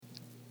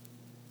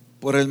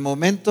Por el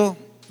momento,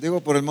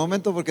 digo por el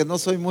momento porque no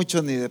soy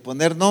mucho ni de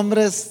poner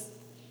nombres,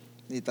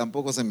 ni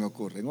tampoco se me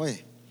ocurren.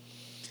 Oye,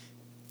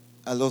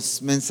 a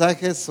los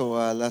mensajes o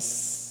a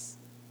las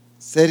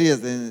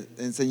series de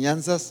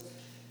enseñanzas,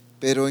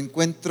 pero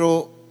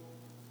encuentro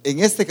en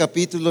este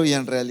capítulo y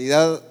en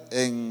realidad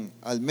en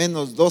al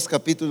menos 2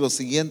 capítulos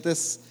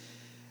siguientes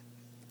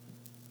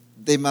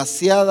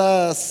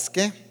demasiadas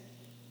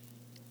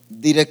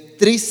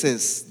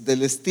directrices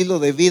del estilo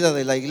de vida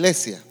de la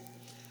iglesia.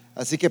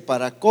 Así que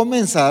para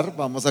comenzar,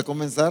 vamos a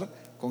comenzar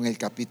con el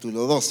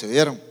capítulo 12,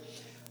 ¿oyeron?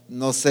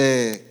 No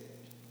sé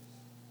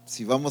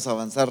si vamos a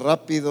avanzar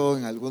rápido,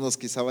 en algunos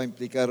quizá va a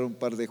implicar un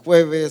par de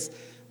jueves.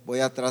 Voy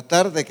a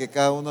tratar de que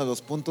cada uno de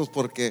los puntos,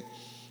 porque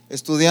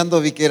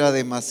estudiando vi que era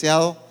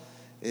demasiado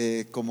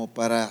como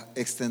para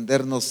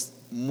extendernos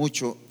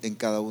mucho en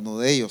cada uno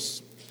de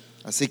ellos.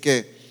 Así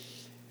que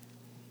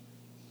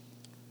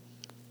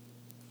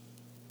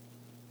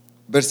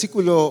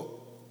versículo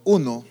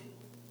 1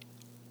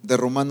 de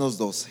Romanos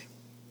 12.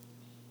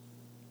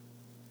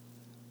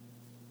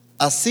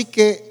 Así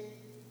que,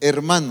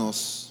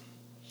 hermanos,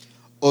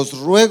 os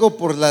ruego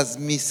por las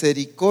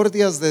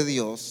misericordias de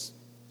Dios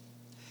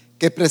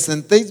que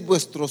presentéis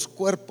vuestros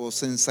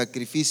cuerpos en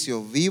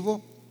sacrificio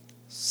vivo,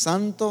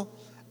 santo,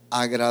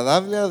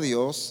 agradable a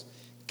Dios,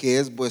 que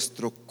es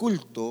vuestro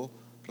culto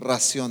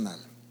racional.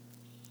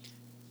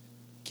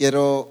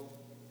 Quiero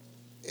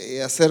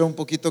hacer un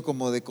poquito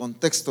como de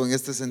contexto en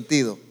este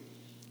sentido.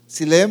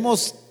 Si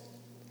leemos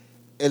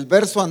el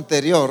verso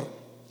anterior,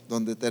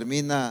 donde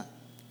termina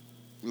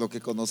lo que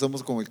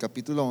conocemos como el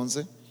capítulo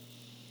 11,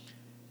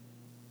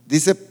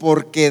 dice: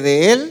 porque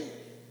de Él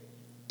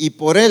y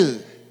por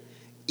Él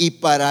y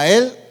para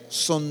Él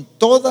son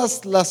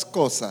todas las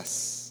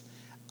cosas,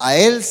 a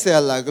Él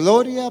sea la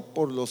gloria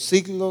por los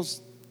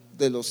siglos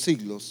de los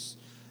siglos.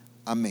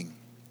 Amén.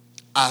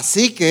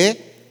 Así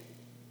que,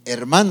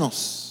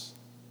 hermanos,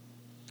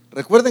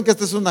 recuerden que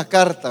esta es una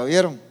carta,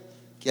 ¿vieron?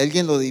 Que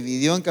alguien lo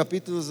dividió en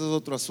capítulos, es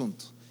otro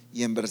asunto,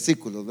 y en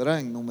versículos, ¿verdad?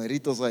 En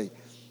numeritos hay,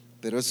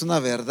 pero es una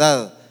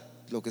verdad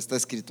lo que está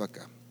escrito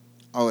acá.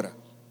 Ahora,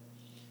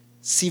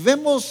 si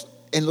vemos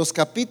en los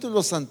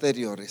capítulos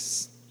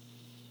anteriores,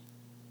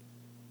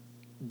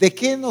 ¿de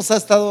qué nos ha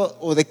estado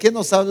o de qué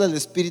nos habla el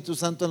Espíritu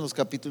Santo en los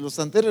capítulos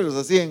anteriores?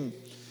 Así en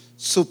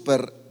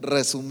súper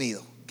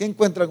resumido, ¿qué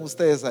encuentran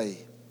ustedes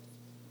ahí?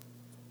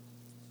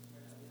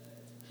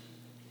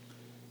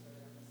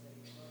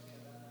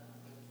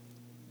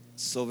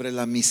 Sobre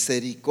la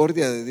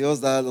misericordia de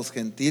Dios dada a los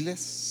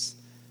gentiles,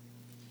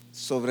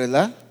 sobre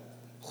la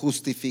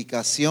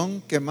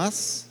justificación, ¿qué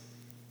más?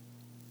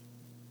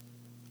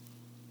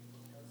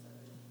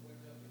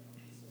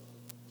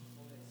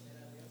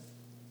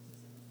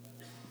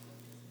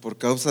 Por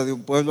causa de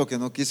un pueblo que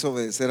no quiso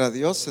obedecer a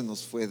Dios, se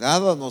nos fue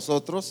dado a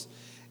nosotros.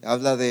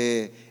 Habla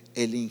de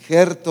el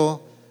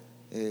injerto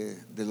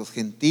de los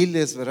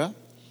gentiles, ¿verdad?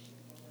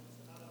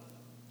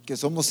 Que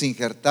somos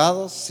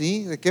injertados,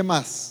 ¿sí? ¿De qué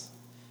más?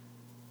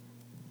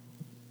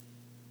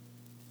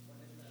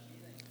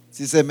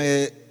 Si se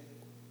me,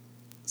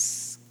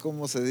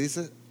 ¿cómo se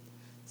dice?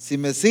 Si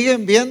me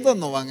siguen viendo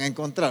no van a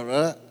encontrar,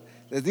 ¿verdad?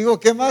 Les digo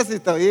qué más y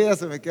todavía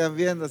se me quedan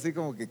viendo así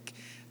como que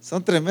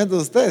son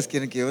tremendos ustedes,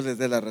 quieren que yo les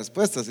dé la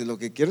respuesta, si lo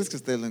que quiero es que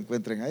ustedes lo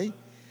encuentren ahí.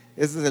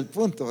 Ese es el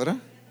punto, ¿verdad?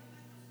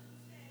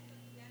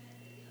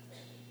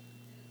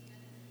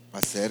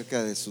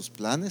 Acerca de sus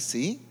planes,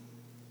 sí.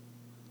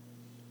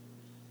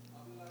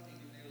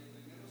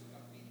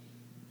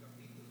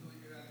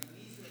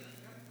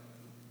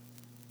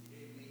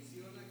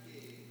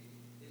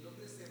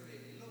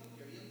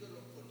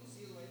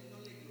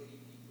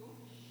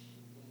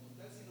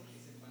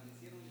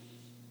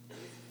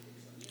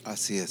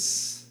 Así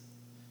es.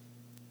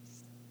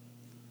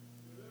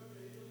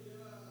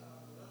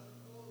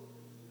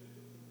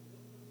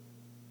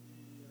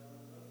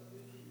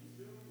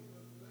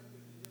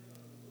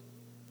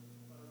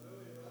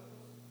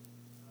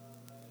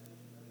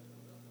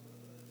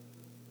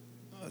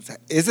 O sea,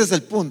 ese es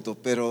el punto,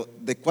 pero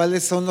 ¿de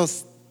cuáles son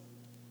los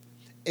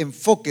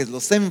enfoques,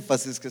 los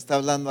énfasis que está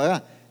hablando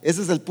acá?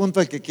 Ese es el punto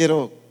al que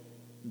quiero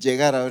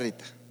llegar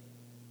ahorita.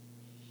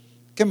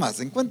 ¿Qué más?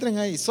 Encuentren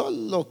ahí,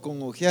 solo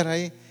con ojear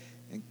ahí.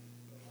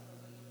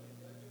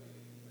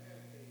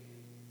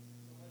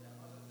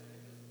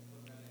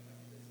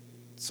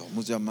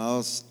 Somos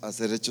llamados a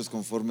ser hechos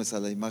conformes a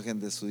la imagen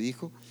de su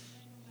Hijo,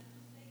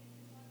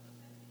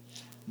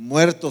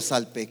 muertos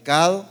al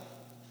pecado.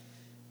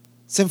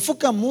 Se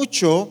enfoca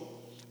mucho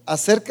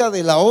acerca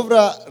de la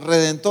obra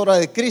redentora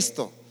de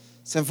Cristo.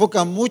 Se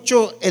enfoca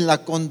mucho en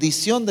la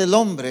condición del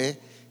hombre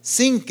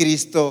sin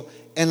Cristo,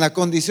 en la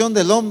condición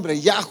del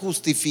hombre ya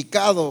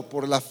justificado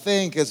por la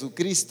fe en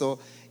Jesucristo,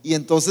 y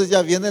entonces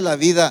ya viene la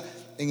vida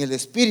en el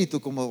Espíritu,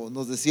 como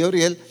nos decía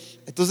Uriel.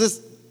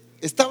 Entonces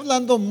está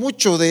hablando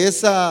mucho de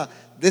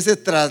ese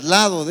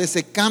traslado, de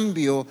ese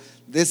cambio,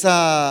 de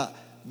esa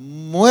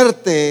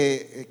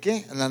muerte,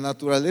 en la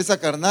naturaleza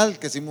carnal,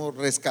 que somos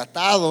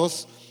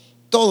rescatados,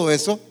 todo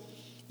eso.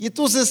 Y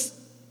entonces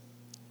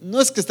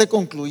no es que esté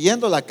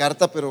concluyendo la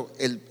carta, pero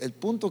el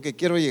punto que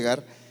quiero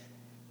llegar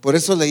Por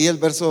eso leí el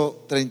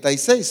verso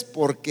 36,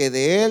 porque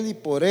de Él y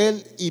por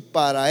Él y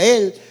para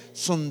Él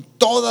son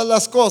todas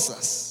las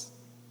cosas.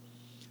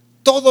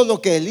 Todo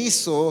lo que Él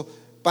hizo,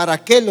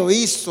 para qué lo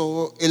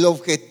hizo, el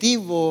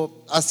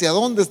objetivo, hacia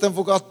dónde está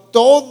enfocado,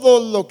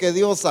 todo lo que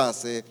Dios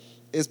hace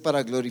es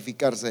para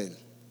glorificarse a Él.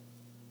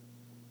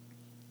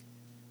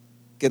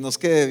 Que nos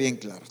quede bien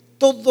claro,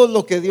 todo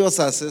lo que Dios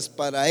hace es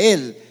para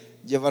Él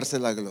llevarse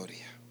la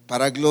gloria,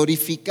 para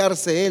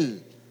glorificarse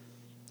Él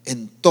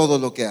en todo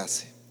lo que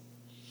hace.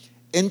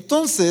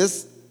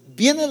 Entonces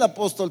viene el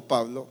apóstol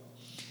Pablo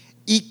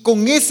y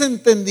con ese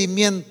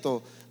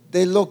entendimiento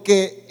de lo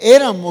que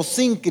éramos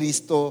sin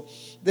Cristo,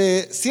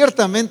 de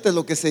ciertamente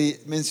lo que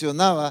se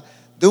mencionaba,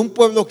 de un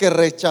pueblo que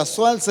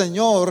rechazó al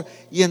Señor,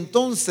 y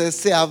entonces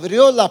se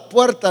abrió la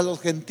puerta a los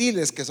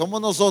gentiles, que somos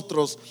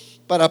nosotros,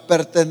 para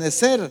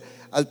pertenecer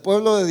al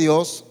pueblo de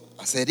Dios,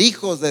 a ser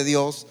hijos de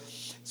Dios.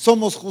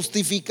 Somos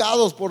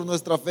justificados por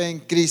nuestra fe en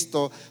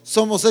Cristo,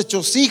 somos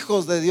hechos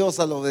hijos de Dios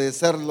al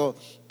obedecerlo,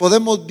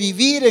 podemos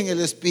vivir en el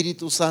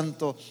Espíritu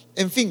Santo.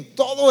 En fin,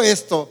 todo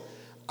esto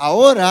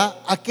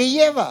ahora, ¿a qué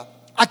lleva?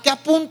 ¿A qué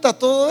apunta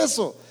todo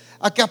eso?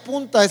 ¿A qué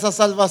apunta esa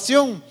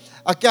salvación?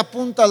 ¿A qué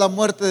apunta la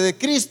muerte de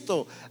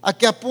Cristo? ¿A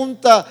qué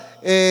apunta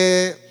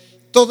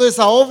toda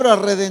esa obra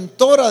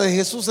redentora de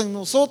Jesús en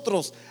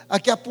nosotros? ¿A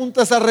qué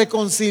apunta esa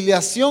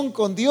reconciliación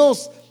con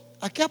Dios?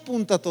 ¿A qué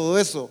apunta todo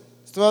eso?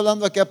 Estoy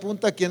hablando a qué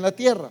apunta aquí en la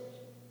tierra.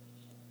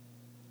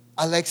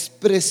 A la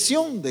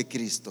expresión de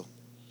Cristo.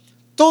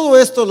 Todo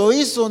esto lo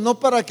hizo no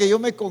para que yo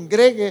me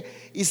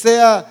congregue y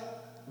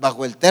sea,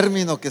 bajo el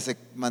término que se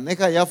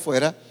maneja allá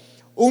afuera,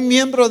 un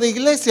miembro de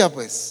iglesia,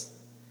 pues,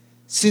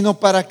 sino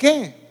para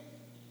qué?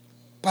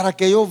 Para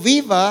que yo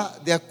viva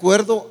de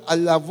acuerdo a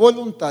la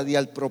voluntad y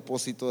al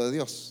propósito de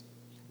Dios.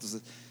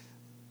 Entonces,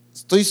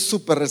 estoy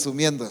súper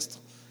resumiendo esto.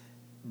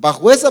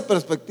 Bajo esa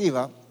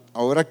perspectiva,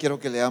 ahora quiero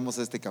que leamos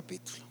este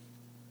capítulo.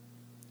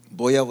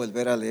 Voy a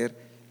volver a leer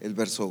el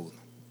verso 1.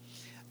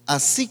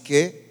 Así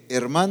que,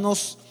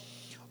 hermanos,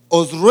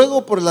 os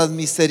ruego por las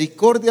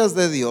misericordias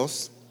de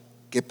Dios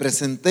que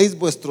presentéis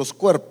vuestros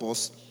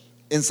cuerpos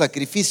en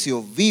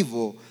sacrificio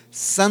vivo,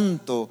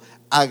 santo,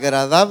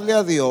 agradable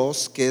a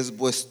Dios, que es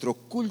vuestro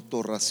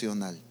culto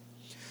racional.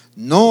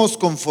 No os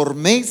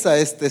conforméis a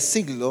este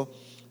siglo,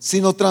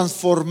 sino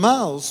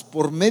transformaos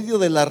por medio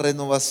de la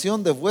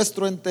renovación de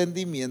vuestro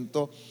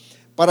entendimiento,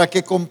 para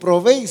que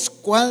comprobéis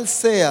cuál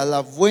sea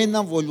la buena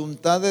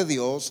voluntad de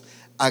Dios,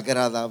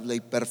 agradable y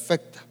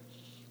perfecta.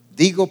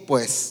 Digo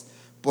pues,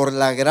 por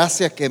la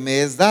gracia que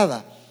me es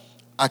dada,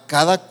 a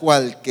cada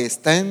cual que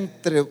está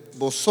entre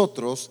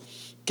vosotros,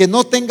 que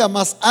no tenga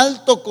más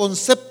alto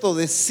concepto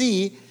de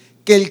sí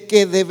que el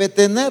que debe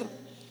tener,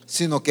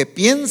 sino que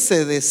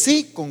piense de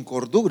sí con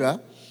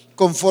cordura,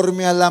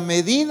 conforme a la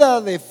medida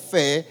de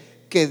fe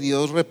que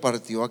Dios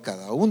repartió a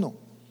cada uno.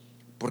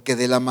 Porque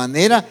de la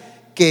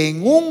manera que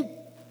en un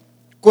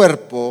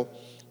cuerpo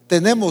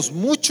tenemos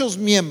muchos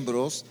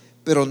miembros,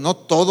 pero no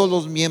todos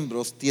los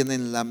miembros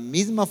tienen la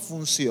misma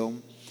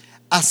función,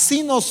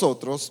 así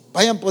nosotros,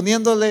 vayan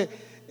poniéndole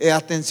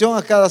atención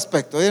a cada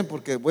aspecto,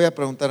 porque voy a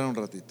preguntar en un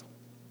ratito.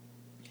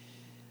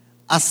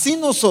 Así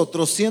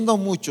nosotros, siendo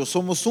muchos,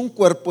 somos un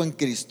cuerpo en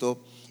Cristo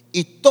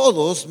y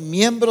todos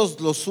miembros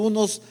los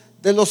unos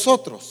de los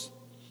otros,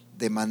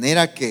 de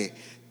manera que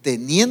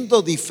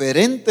teniendo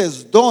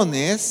diferentes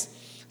dones,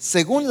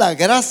 según la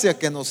gracia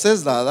que nos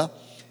es dada,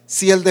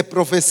 si el de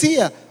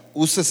profecía,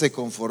 úsese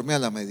conforme a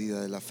la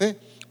medida de la fe,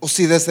 o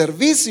si de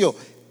servicio,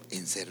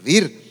 en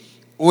servir,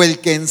 o el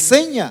que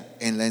enseña,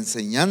 en la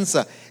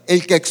enseñanza,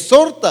 el que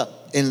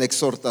exhorta, en la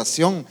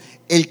exhortación,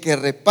 el que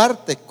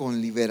reparte,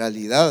 con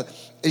liberalidad,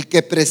 el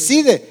que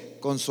preside,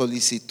 con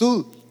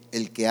solicitud,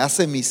 el que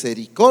hace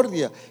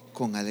misericordia,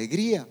 con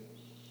alegría.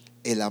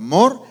 El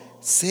amor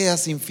sea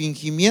sin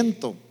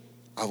fingimiento,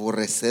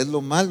 aborreced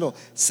lo malo,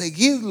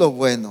 seguid lo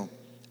bueno,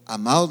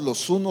 amaos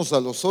los unos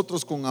a los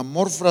otros con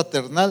amor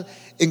fraternal,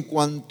 en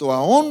cuanto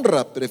a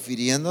honra,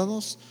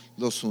 prefiriéndonos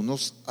los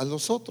unos a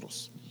los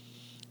otros.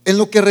 En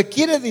lo que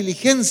requiere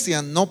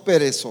diligencia, no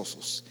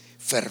perezosos,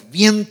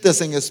 fervientes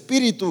en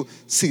espíritu,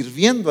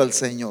 sirviendo al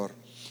Señor,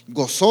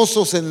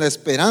 gozosos en la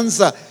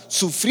esperanza,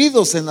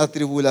 sufridos en la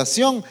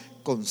tribulación,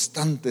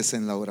 constantes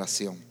en la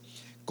oración,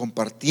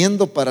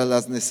 compartiendo para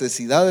las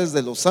necesidades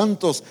de los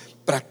santos,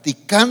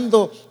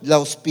 practicando la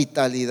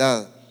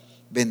hospitalidad.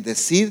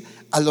 Bendecid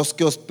a los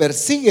que os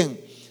persiguen,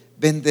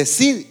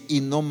 bendecid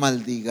y no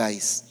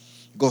maldigáis.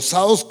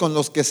 Gozaos con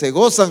los que se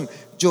gozan,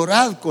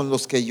 llorad con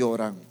los que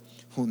lloran.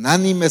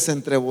 Unánimes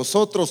entre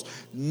vosotros,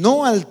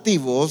 no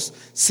altivos,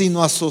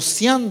 sino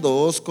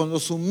asociándoos con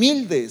los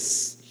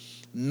humildes.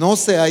 No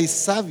seáis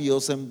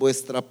sabios en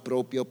vuestra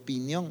propia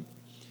opinión.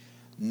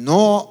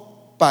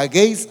 No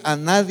paguéis a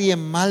nadie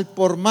mal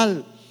por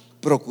mal.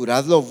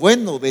 Procurad lo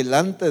bueno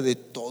delante de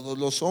todos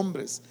los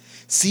hombres.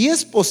 Si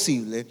es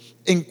posible,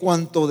 en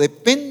cuanto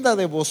dependa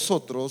de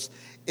vosotros,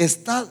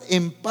 estad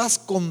en paz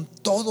con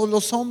todos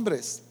los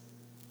hombres.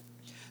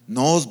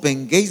 No os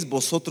venguéis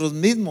vosotros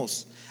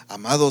mismos,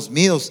 Amados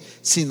míos,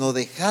 sino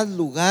dejad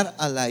lugar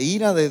a la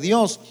ira de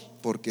Dios,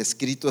 porque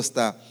escrito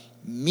está: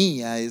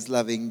 mía es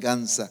la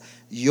venganza,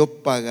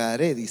 yo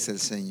pagaré, dice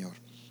el Señor.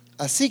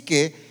 Así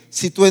que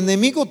si tu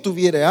enemigo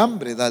tuviere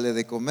hambre, dale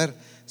de comer;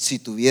 si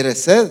tuviere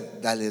sed,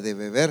 dale de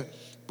beber,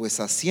 pues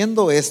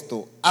haciendo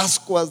esto,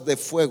 ascuas de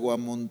fuego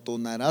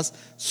amontonarás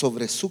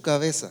sobre su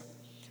cabeza.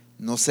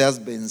 No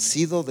seas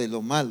vencido de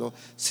lo malo,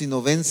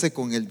 sino vence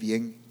con el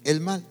bien el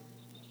mal.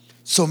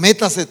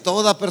 Sométase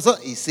toda persona,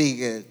 y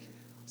sigue.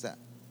 O sea,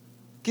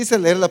 quise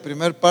leer la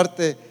primera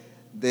parte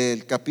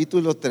del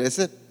capítulo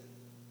 13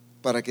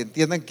 para que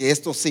entiendan que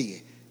esto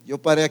sigue. Yo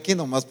paré aquí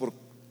nomás por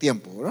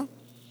tiempo, ¿verdad?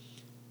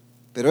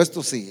 Pero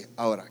esto sigue.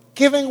 Ahora,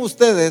 ¿qué ven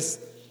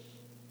ustedes,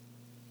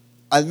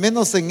 al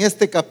menos en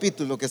este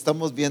capítulo que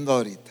estamos viendo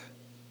ahorita?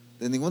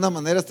 De ninguna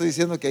manera estoy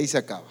diciendo que ahí se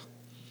acaba,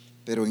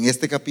 pero en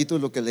este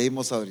capítulo que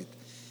leímos ahorita,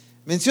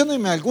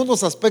 menciónenme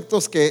algunos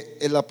aspectos que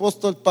el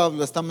apóstol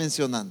Pablo está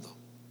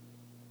mencionando.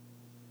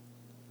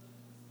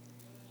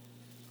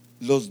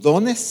 Los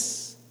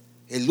dones,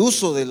 el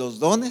uso de los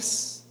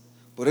dones.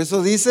 Por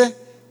eso dice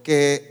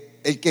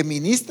que el que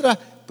ministra,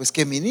 pues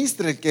que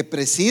ministre; el que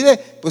preside,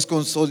 pues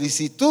con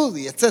solicitud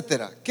y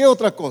etcétera. ¿Qué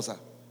otra cosa?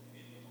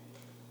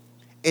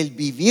 El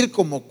vivir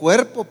como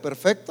cuerpo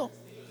perfecto.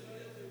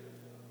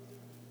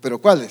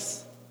 ¿Pero cuáles?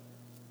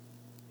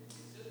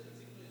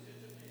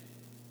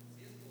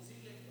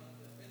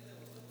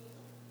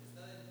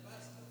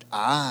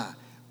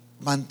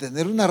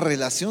 Mantener una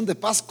relación de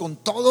paz con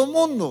todo el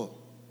mundo.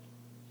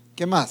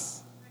 ¿Qué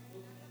más?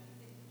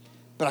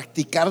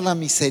 Practicar la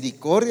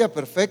misericordia,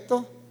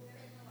 perfecto.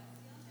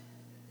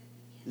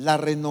 La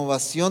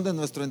renovación de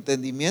nuestro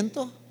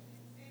entendimiento.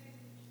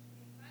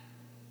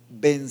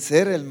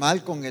 Vencer el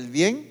mal con el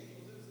bien.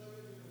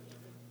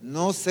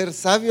 No ser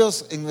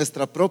sabios en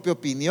nuestra propia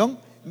opinión.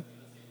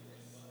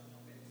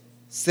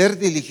 Ser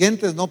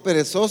diligentes, no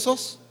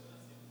perezosos.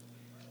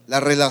 La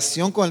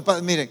relación con el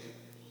Padre. Miren,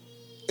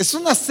 es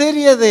una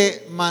serie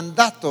de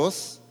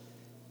mandatos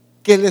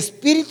que el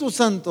Espíritu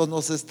Santo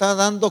nos está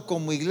dando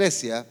como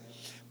iglesia.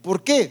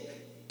 ¿Por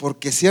qué?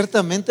 Porque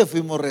ciertamente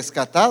fuimos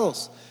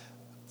rescatados,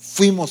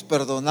 fuimos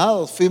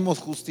perdonados, fuimos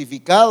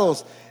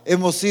justificados,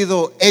 hemos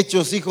sido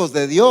hechos hijos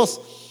de Dios,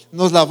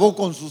 nos lavó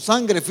con su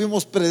sangre,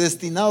 fuimos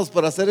predestinados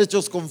para ser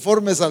hechos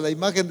conformes a la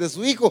imagen de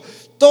su Hijo.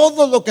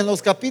 Todo lo que en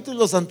los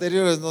capítulos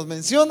anteriores nos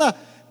menciona,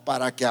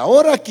 para que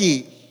ahora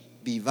aquí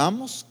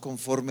vivamos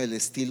conforme el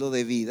estilo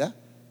de vida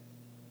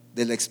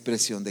de la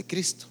expresión de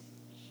Cristo.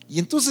 Y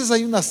entonces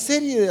hay una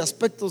serie de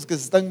aspectos que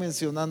se están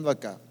mencionando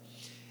acá.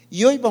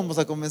 Y hoy vamos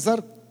a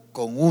comenzar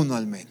con uno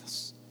al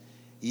menos.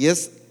 Y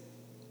es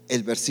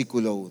el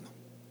versículo 1.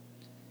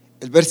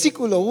 El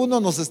versículo 1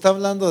 nos está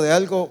hablando de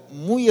algo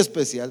muy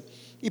especial.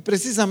 Y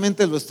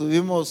precisamente lo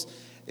estuvimos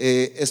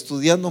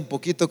estudiando un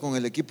poquito con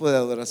el equipo de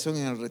adoración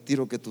en el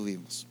retiro que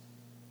tuvimos.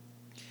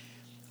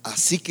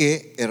 Así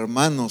que,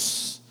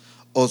 hermanos,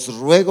 os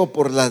ruego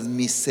por las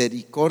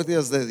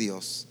misericordias de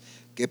Dios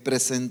que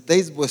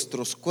presentéis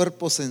vuestros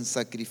cuerpos en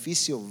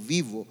sacrificio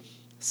vivo,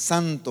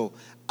 santo,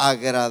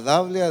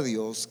 agradable a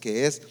Dios,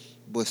 que es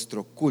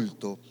vuestro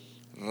culto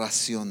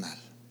racional.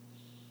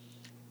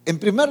 En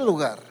primer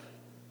lugar,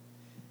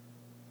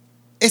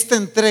 esta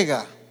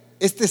entrega,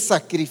 este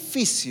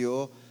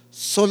sacrificio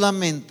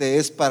solamente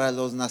es para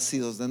los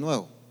nacidos de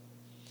nuevo.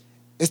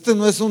 Este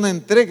no es una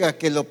entrega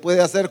que lo puede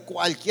hacer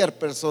cualquier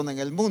persona en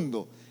el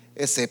mundo,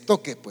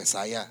 excepto que pues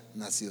haya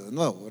nacido de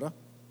nuevo, ¿verdad?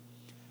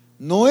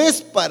 No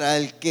es para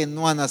el que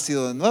no ha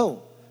nacido de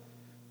nuevo,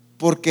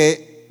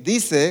 porque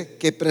dice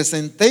que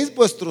presentéis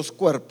vuestros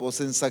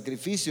cuerpos en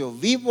sacrificio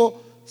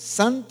vivo,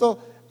 santo,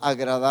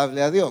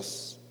 agradable a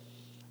Dios.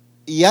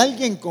 Y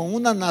alguien con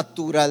una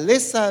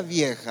naturaleza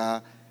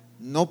vieja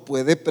no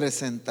puede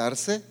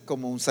presentarse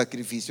como un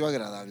sacrificio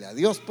agradable a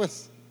Dios,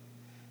 pues.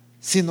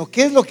 Sino,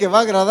 ¿qué es lo que va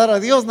a agradar a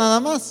Dios nada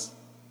más?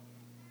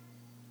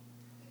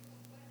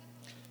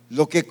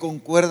 Lo que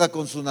concuerda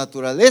con su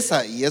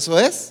naturaleza, y eso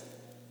es.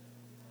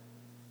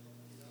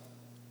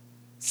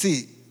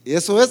 Sí,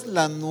 eso es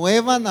la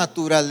nueva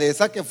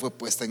naturaleza que fue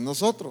puesta en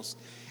nosotros.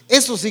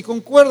 Eso sí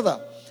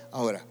concuerda.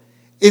 Ahora,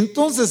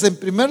 entonces, en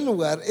primer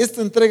lugar,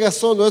 esta entrega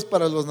solo es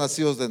para los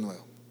nacidos de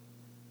nuevo.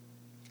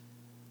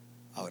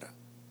 Ahora,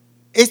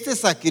 este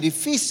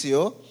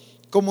sacrificio,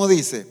 como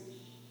dice,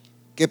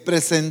 que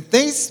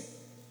presentéis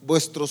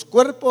vuestros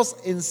cuerpos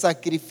en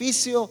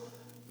sacrificio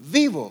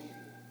vivo.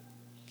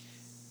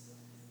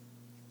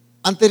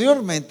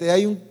 Anteriormente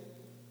hay un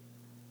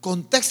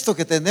contexto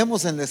que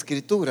tenemos en la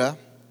Escritura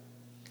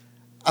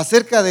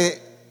acerca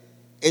de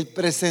el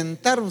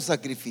presentar un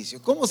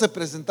sacrificio. ¿Cómo se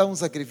presentaba un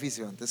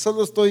sacrificio antes?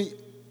 Solo estoy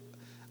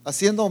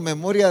haciendo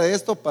memoria de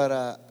esto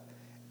para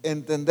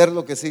entender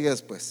lo que sigue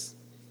después.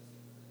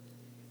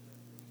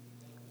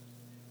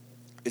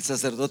 El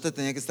sacerdote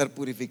tenía que estar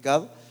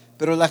purificado,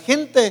 pero la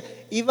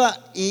gente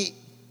iba y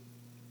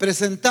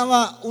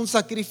presentaba un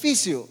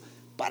sacrificio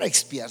para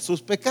expiar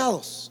sus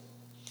pecados.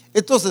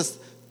 Entonces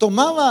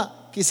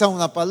tomaba quizá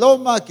una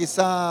paloma,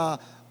 quizá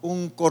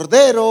un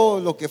cordero,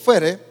 lo que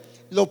fuere,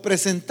 lo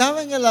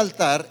presentaba en el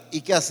altar.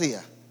 ¿Y qué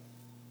hacía?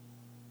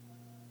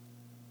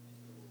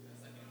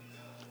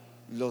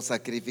 lo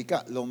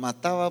sacrificaba, lo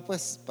mataba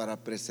pues para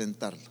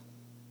presentarlo.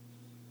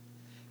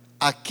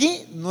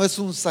 Aquí no es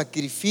un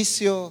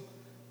sacrificio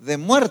de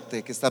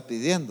muerte que está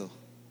pidiendo.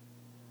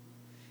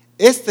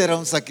 Este era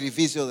un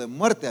sacrificio de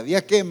muerte,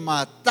 había que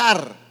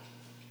matar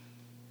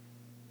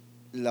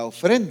la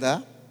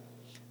ofrenda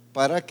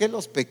para que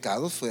los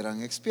pecados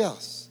fueran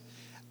expiados.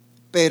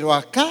 Pero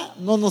acá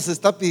no nos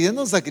está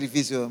pidiendo un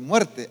sacrificio de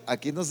muerte,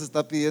 aquí nos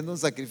está pidiendo un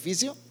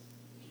sacrificio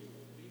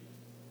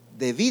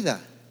de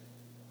vida.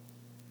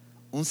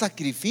 Un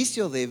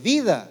sacrificio de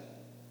vida.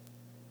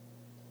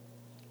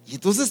 Y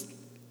entonces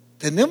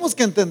tenemos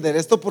que entender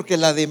esto, porque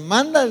la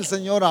demanda del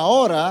Señor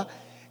ahora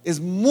es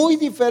muy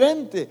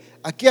diferente.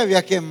 Aquí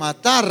había que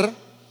matar,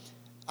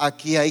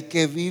 aquí hay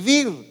que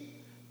vivir.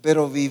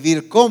 Pero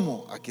vivir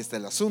 ¿cómo? Aquí está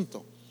el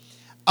asunto.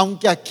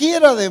 Aunque aquí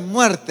era de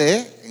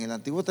muerte en el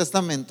Antiguo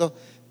Testamento,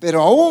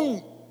 pero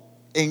aún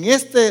en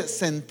este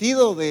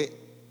sentido de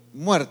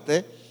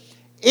muerte,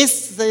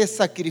 ese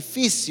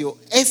sacrificio,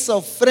 esa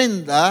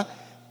ofrenda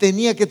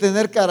tenía que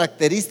tener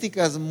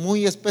características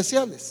muy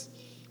especiales.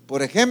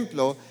 Por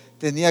ejemplo,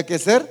 tenía que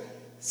ser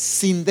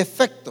sin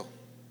defecto.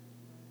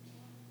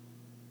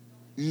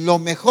 Lo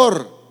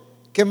mejor,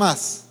 ¿qué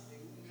más?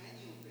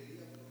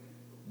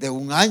 De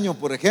un año,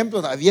 por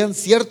ejemplo, habían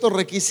ciertos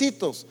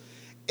requisitos.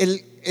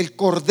 El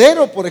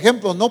cordero, por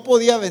ejemplo, no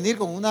podía venir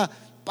con una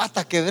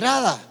pata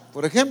quebrada,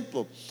 por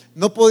ejemplo.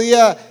 No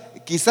podía,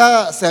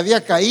 quizá se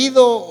había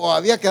caído o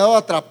había quedado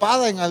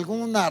atrapada en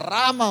alguna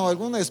rama o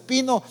algún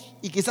espino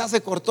y quizás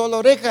se cortó la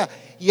oreja,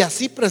 y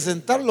así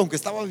presentarlo, aunque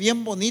estaba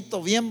bien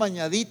bonito, bien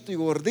bañadito y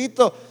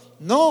gordito.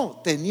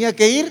 No, tenía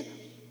que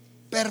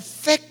ir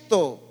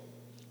perfecto,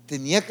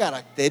 tenía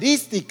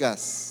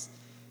características,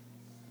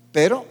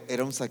 pero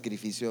era un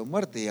sacrificio de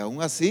muerte y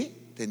aún así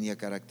tenía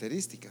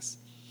características.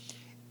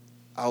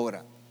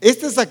 Ahora,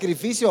 este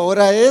sacrificio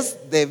ahora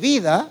es de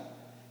vida,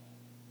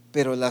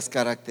 pero las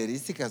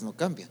características no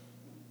cambian.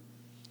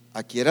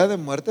 Aquí era de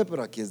muerte,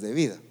 pero aquí es de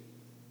vida.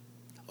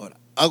 Ahora,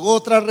 hago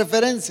otra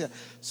referencia,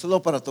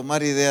 solo para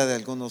tomar idea de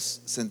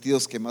algunos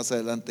sentidos que más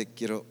adelante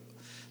quiero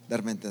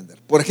darme a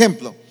entender. Por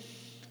ejemplo,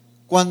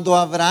 cuando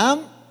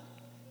Abraham,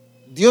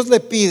 Dios le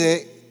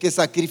pide que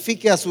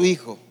sacrifique a su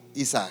hijo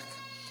Isaac.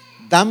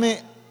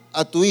 Dame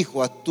a tu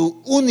hijo, a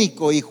tu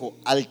único hijo,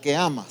 al que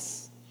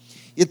amas.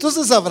 Y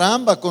entonces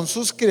Abraham va con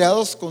sus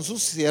criados, con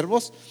sus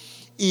siervos,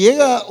 y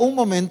llega un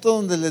momento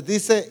donde les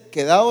dice: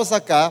 quedaos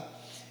acá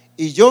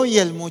y yo y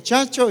el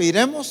muchacho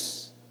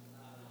iremos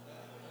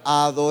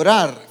a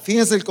adorar.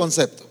 Fíjense el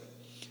concepto: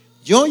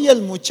 yo y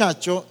el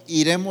muchacho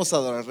iremos a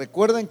adorar.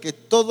 Recuerden que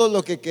todo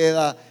lo que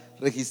queda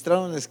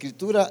registrado en la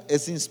Escritura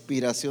es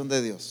inspiración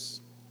de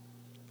Dios.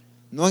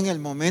 No en el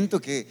momento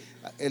que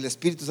el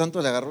Espíritu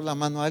Santo le agarró la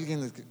mano a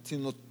alguien,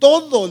 sino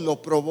todo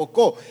lo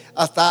provocó,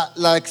 hasta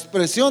la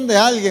expresión de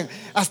alguien,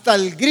 hasta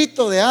el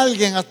grito de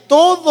alguien, a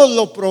todo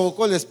lo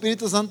provocó el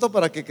Espíritu Santo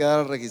para que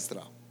quedara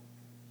registrado.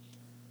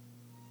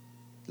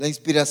 La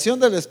inspiración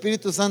del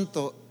Espíritu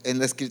Santo en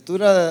la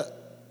escritura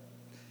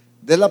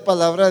de la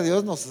palabra de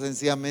Dios no es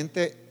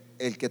sencillamente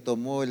el que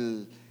tomó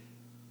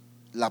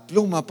la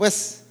pluma,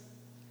 pues,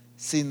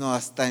 sino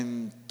hasta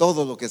en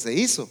todo lo que se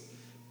hizo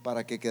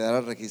para que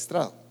quedara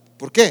registrado.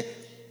 ¿Por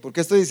qué? ¿Por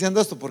qué estoy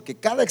diciendo esto? Porque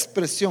cada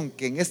expresión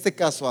que en este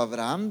caso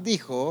Abraham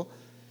dijo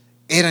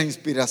era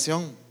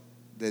inspiración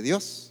de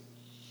Dios.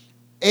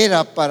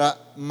 Era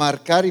para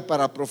marcar y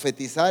para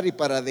profetizar y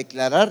para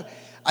declarar.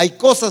 Hay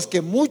cosas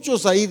que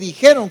muchos ahí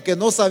dijeron que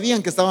no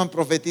sabían que estaban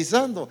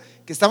profetizando,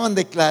 que estaban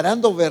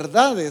declarando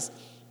verdades,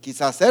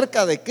 quizás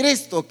acerca de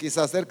Cristo,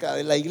 quizás acerca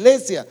de la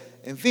iglesia,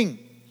 en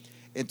fin.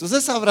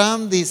 Entonces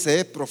Abraham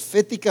dice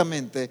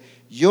proféticamente: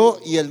 yo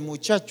y el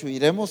muchacho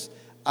iremos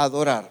a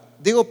adorar.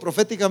 Digo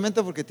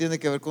proféticamente porque tiene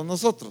que ver con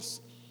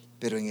nosotros,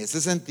 pero en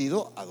ese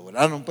sentido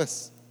adoraron,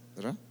 pues,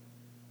 ¿verdad?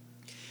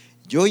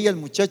 Yo y el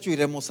muchacho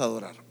iremos a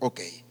adorar. Ok.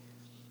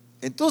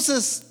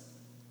 Entonces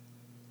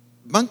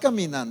van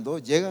caminando,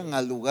 llegan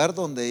al lugar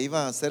donde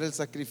iba a hacer el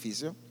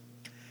sacrificio.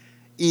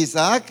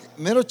 Isaac,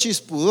 mero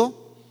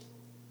chispudo,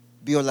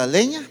 vio la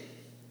leña,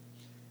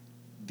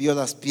 vio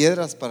las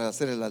piedras para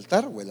hacer el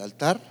altar, o el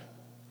altar,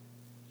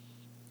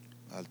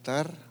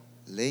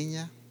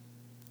 leña,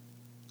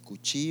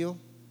 cuchillo.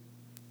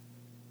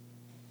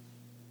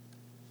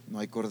 No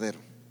hay cordero.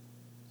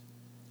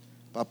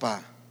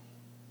 Papá,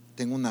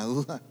 tengo una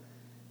duda.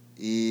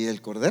 ¿Y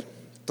el cordero?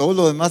 Todo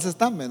lo demás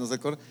está menos el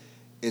cordero.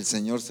 El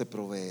Señor se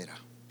proveerá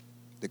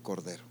de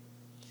cordero.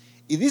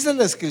 Y dice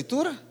la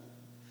escritura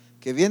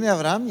que viene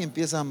Abraham y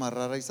empieza a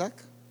amarrar a Isaac.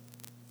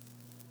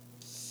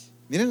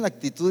 Miren la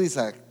actitud de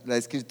Isaac. La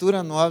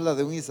escritura no habla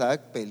de un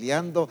Isaac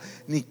peleando,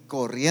 ni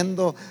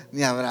corriendo,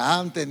 ni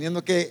Abraham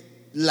teniendo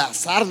que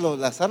lazarlo.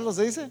 ¿Lazarlo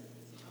se dice?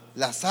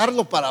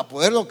 Lazarlo para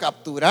poderlo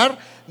capturar.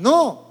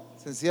 No,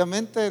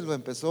 sencillamente lo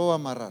empezó a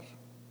amarrar.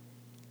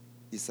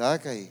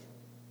 Isaac ahí.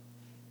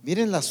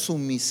 Miren la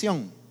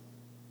sumisión.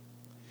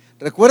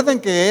 Recuerden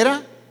que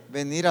era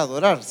venir a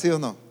adorar, ¿sí o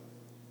no?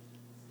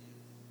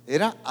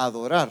 Era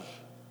adorar,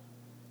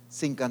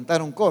 sin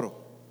cantar un coro,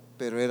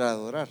 pero era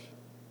adorar.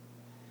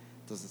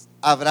 Entonces,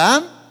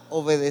 Abraham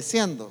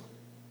obedeciendo.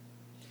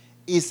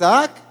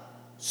 Isaac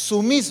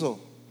sumiso.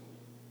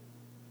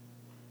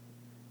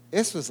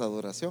 Eso es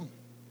adoración.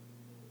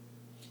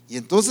 Y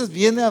entonces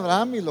viene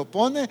Abraham y lo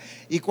pone,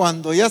 y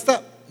cuando ya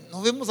está,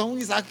 no vemos a un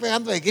Isaac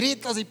pegando de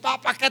gritos y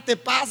papá, ¿qué te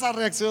pasa?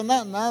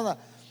 Reacciona, nada.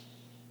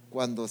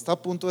 Cuando está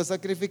a punto de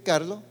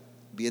sacrificarlo,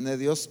 viene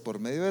Dios por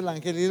medio del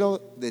ángel y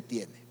lo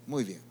detiene.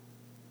 Muy bien.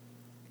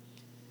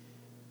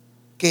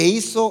 ¿Qué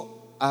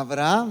hizo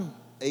Abraham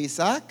e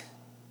Isaac?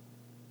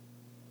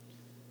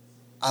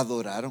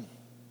 Adoraron.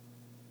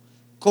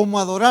 ¿Cómo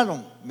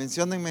adoraron?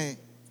 Menciónenme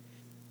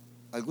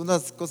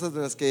algunas cosas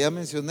de las que ya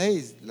mencioné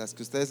y las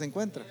que ustedes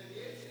encuentran.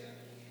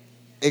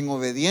 En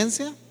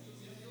obediencia,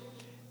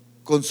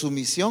 con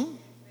sumisión,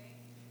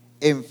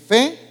 en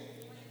fe,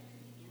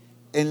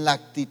 en la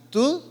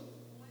actitud,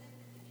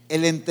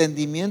 el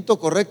entendimiento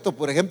correcto,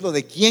 por ejemplo,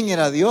 de quién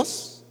era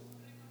Dios,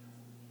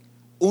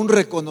 un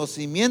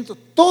reconocimiento.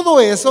 Todo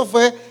eso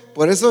fue,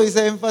 por eso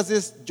hice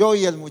énfasis, yo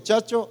y el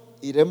muchacho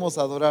iremos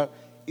a adorar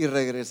y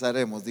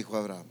regresaremos, dijo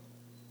Abraham.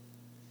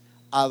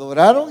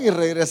 Adoraron y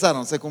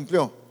regresaron, se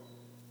cumplió.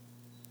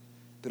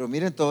 Pero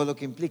miren todo lo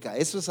que implica,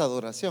 eso es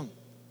adoración.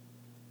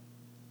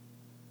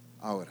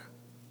 Ahora,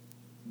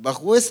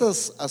 bajo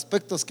esos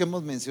aspectos que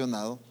hemos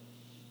mencionado,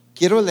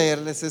 quiero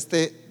leerles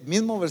este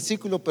mismo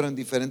versículo, pero en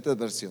diferentes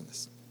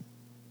versiones.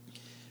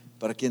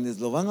 Para quienes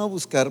lo van a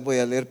buscar, voy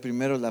a leer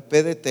primero la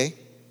PDT,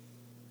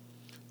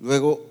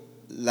 luego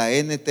la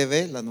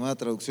NTV, la nueva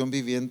traducción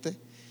viviente,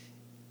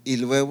 y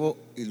luego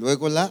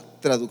la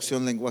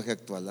traducción lenguaje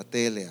actual, la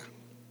TLA.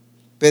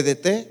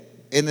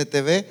 PDT,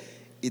 NTV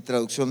y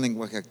traducción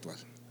lenguaje actual.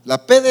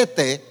 La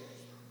PDT,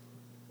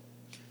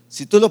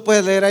 si tú lo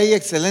puedes leer ahí,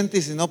 excelente,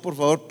 y si no, por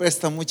favor,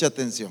 presta mucha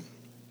atención.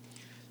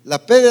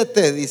 La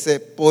PDT dice: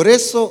 por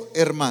eso,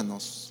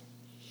 hermanos,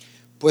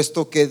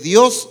 puesto que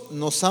Dios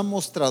nos ha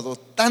mostrado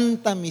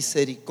tanta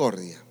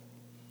misericordia,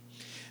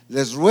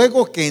 les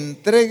ruego que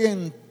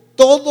entreguen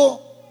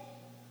todo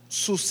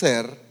su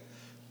ser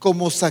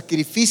como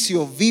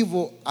sacrificio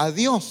vivo a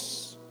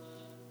Dios.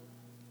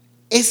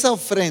 Esa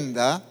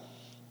ofrenda,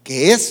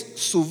 que es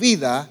su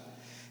vida,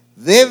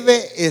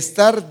 debe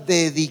estar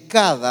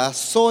dedicada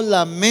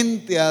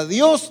solamente a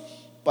Dios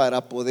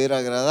para poder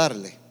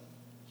agradarle.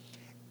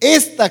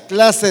 Esta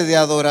clase de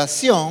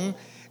adoración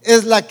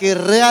es la que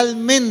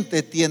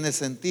realmente tiene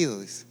sentido,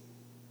 dice.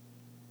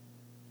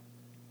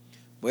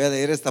 Voy a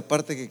leer esta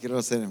parte que quiero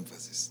hacer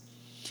énfasis.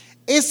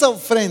 Esa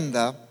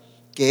ofrenda,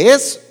 que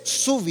es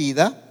su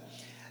vida,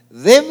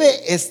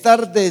 debe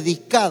estar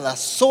dedicada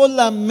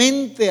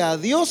solamente a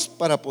Dios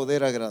para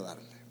poder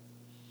agradarle.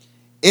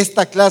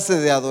 Esta clase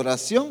de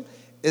adoración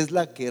es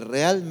la que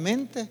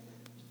realmente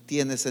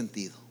tiene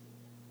sentido.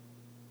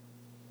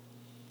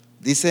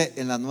 Dice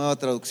en la nueva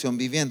traducción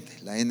viviente,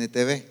 la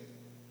NTV: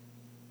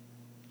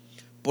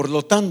 por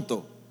lo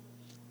tanto,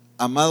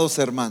 amados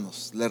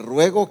hermanos, les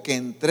ruego que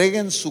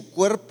entreguen su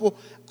cuerpo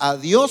a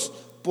Dios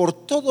por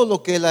todo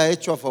lo que Él ha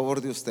hecho a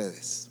favor de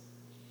ustedes.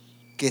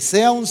 Que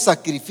sea un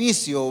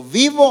sacrificio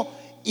vivo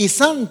y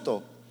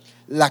santo,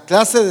 la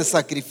clase de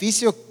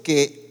sacrificio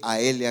que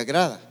a Él le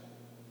agrada.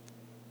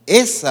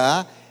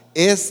 Esa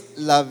es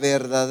la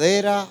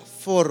verdadera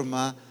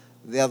forma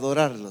de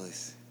adorarlo,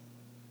 dice.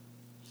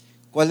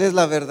 ¿Cuál es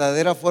la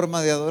verdadera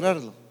forma de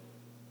adorarlo?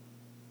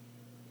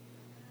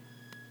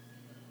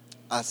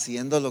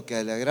 Haciendo lo que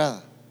a Él le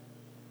agrada.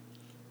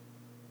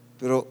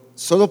 Pero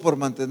solo por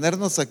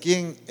mantenernos aquí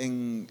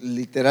en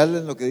literal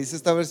en lo que dice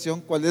esta versión,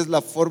 ¿cuál es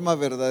la forma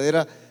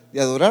verdadera de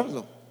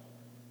adorarlo?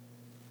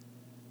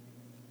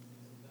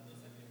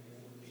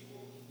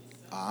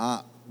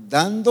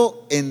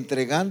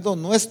 Entregando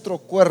nuestro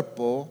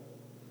cuerpo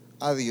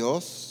a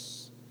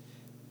Dios,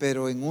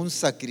 pero en un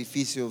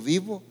sacrificio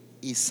vivo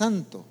y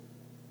santo.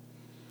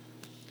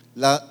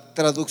 La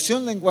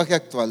traducción lenguaje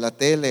actual, la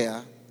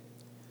TLA,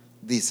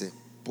 dice: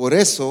 por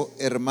eso,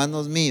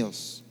 hermanos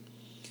míos,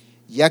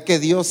 ya que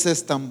Dios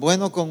es tan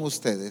bueno con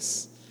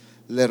ustedes,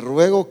 les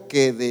ruego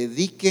que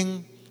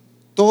dediquen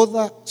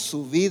toda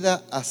su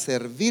vida a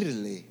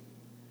servirle.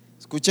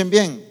 Escuchen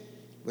bien,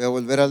 voy a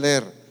volver a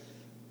leer.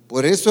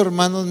 Por eso,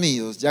 hermanos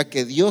míos, ya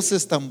que Dios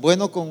es tan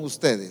bueno con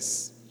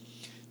ustedes,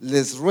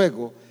 les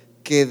ruego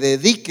que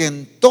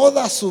dediquen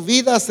toda su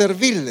vida a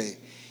servirle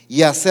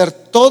y a hacer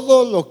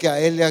todo lo que a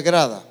Él le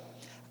agrada.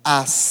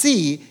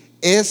 Así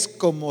es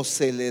como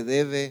se le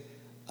debe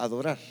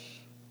adorar.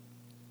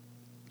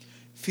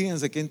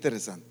 Fíjense qué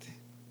interesante.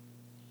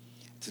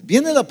 Entonces,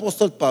 viene el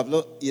apóstol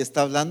Pablo y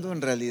está hablando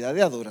en realidad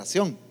de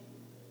adoración.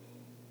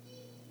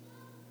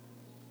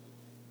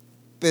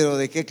 Pero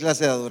 ¿de qué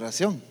clase de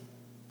adoración?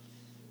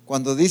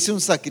 Cuando dice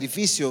un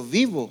sacrificio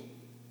vivo,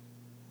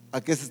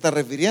 ¿a qué se está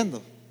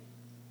refiriendo?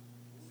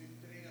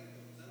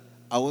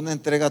 A una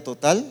entrega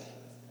total,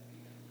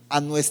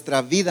 a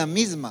nuestra vida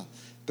misma.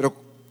 Pero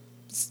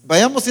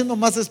vayamos siendo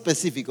más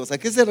específicos. ¿A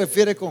qué se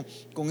refiere con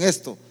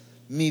esto?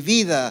 Mi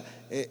vida,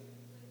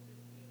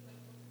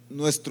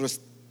 nuestro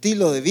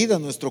estilo de vida,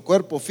 nuestro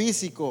cuerpo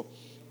físico.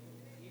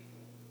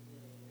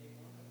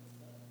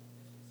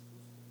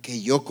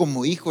 Que yo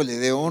como hijo le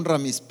dé honra a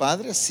mis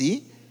padres,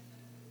 sí.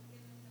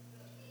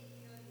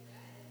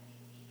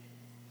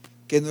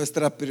 que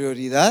nuestra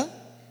prioridad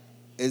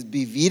es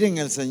vivir en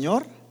el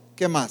Señor.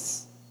 ¿Qué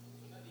más?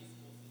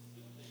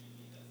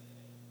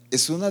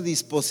 Es una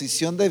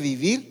disposición de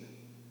vivir.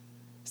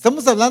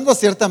 Estamos hablando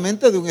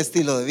ciertamente de un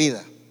estilo de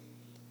vida,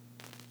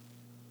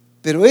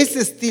 pero ese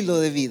estilo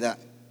de vida,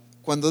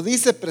 cuando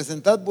dice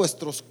presentad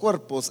vuestros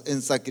cuerpos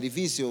en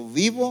sacrificio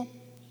vivo,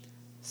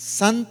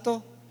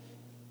 santo,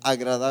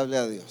 agradable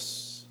a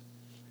Dios.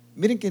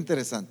 Miren qué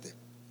interesante.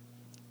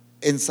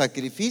 En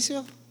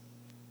sacrificio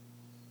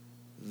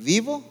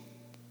vivo,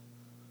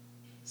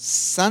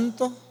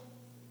 santo,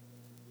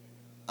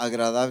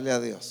 agradable a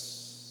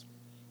Dios.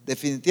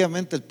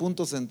 Definitivamente el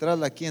punto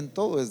central aquí en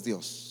todo es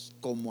Dios,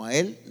 como a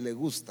Él le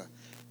gusta,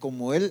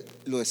 como Él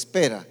lo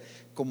espera,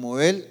 como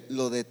Él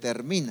lo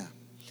determina.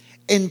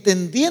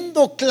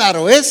 Entendiendo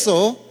claro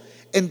eso,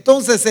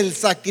 entonces el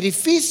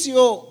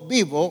sacrificio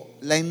vivo,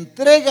 la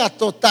entrega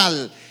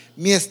total,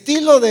 mi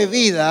estilo de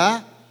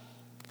vida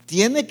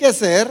tiene que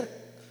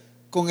ser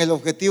con el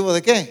objetivo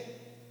de ¿qué?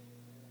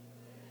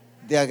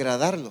 De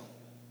agradarlo.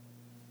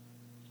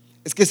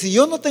 Es que si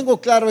yo no tengo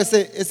claro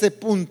ese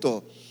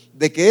punto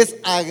de que es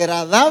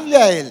agradable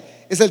a Él,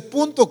 es el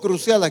punto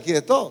crucial aquí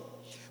de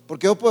todo.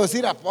 Porque yo puedo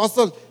decir,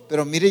 apóstol,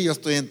 pero mire, yo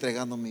estoy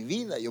entregando mi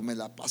vida, yo me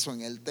la paso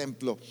en el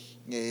templo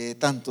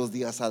tantos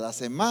días a la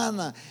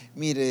semana,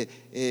 mire,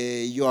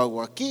 yo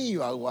hago aquí,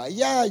 yo hago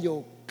allá,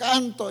 yo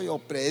canto, yo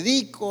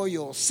predico,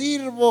 yo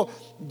sirvo,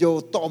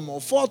 yo tomo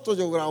fotos,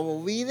 yo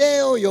grabo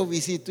video, yo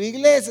visito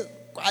iglesias,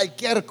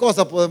 cualquier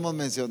cosa podemos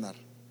mencionar.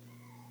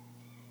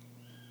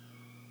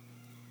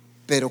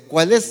 Pero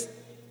 ¿cuál es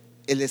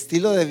el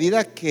estilo de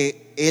vida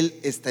que Él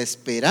está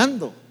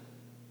esperando?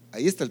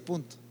 Ahí está el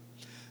punto.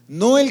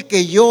 No el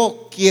que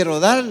yo quiero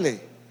darle,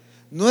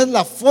 no es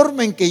la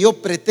forma en que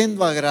yo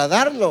pretendo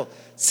agradarlo,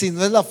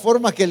 sino es la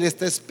forma que Él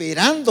está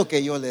esperando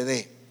que yo le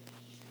dé.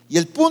 Y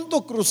el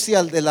punto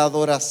crucial de la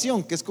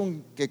adoración, que es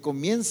con que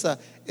comienza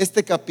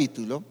este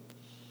capítulo,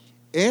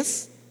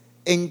 es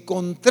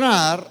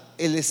encontrar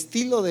el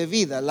estilo de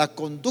vida, la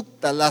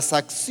conducta, las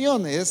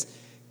acciones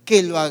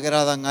que lo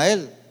agradan a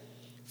Él.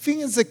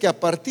 Fíjense que a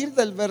partir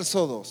del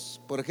verso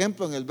 2, por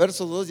ejemplo, en el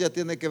verso 2 ya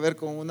tiene que ver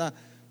con una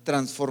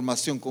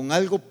transformación, con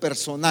algo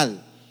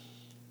personal.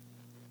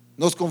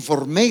 No os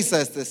conforméis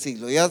a este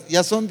siglo,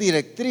 ya son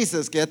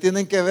directrices que ya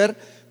tienen que ver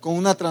con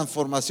una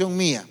transformación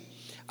mía.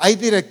 Hay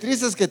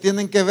directrices que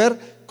tienen que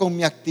ver con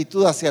mi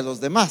actitud hacia los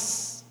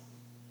demás.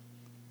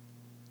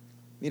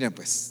 Miren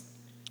pues,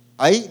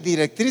 hay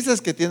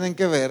directrices que tienen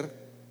que ver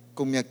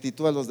con mi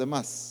actitud a los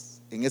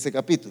demás en ese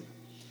capítulo.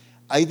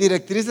 Hay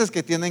directrices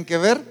que tienen que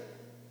ver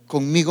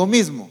conmigo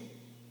mismo,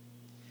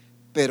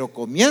 pero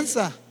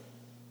comienza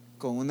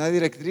con una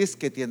directriz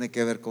que tiene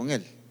que ver con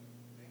Él,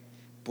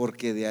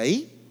 porque de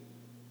ahí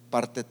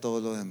parte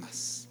todo lo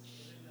demás.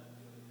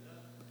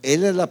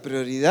 Él es la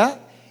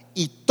prioridad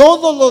y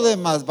todo lo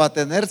demás va a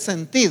tener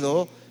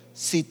sentido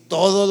si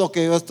todo lo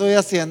que yo estoy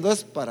haciendo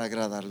es para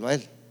agradarlo a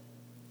Él.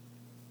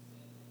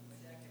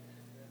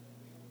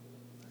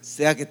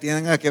 Sea que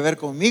tenga que ver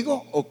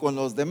conmigo o con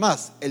los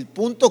demás. El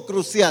punto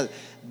crucial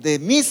de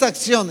mis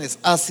acciones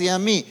hacia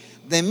mí,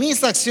 de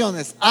mis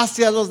acciones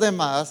hacia los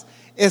demás,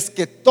 es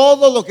que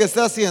todo lo que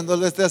esté haciendo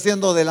lo esté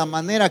haciendo de la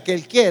manera que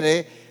Él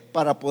quiere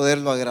para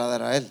poderlo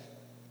agradar a Él,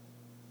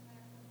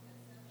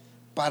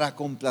 para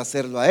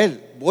complacerlo a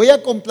Él. Voy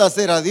a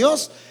complacer a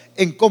Dios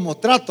en cómo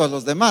trato a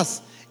los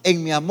demás,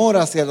 en mi amor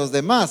hacia los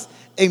demás,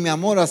 en mi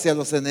amor hacia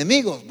los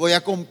enemigos. Voy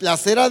a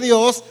complacer a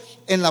Dios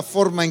en la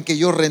forma en que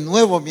yo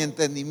renuevo mi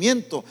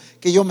entendimiento,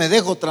 que yo me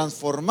dejo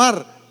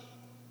transformar.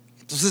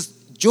 Entonces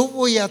yo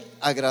voy a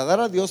agradar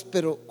a Dios,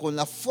 pero con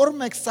la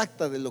forma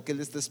exacta de lo que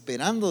Él está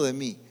esperando de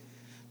mí,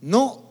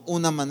 no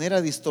una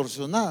manera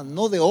distorsionada,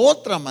 no de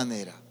otra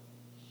manera.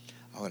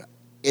 Ahora,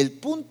 el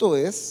punto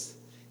es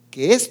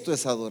que esto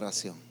es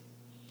adoración.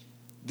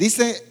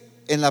 Dice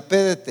en la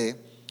PDT,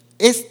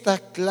 esta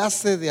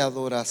clase de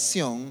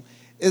adoración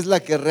es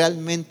la que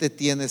realmente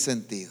tiene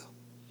sentido.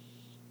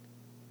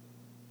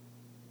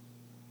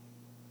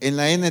 En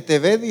la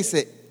NTV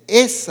dice,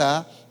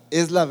 esa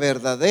es la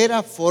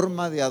verdadera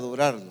forma de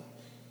adorarlo.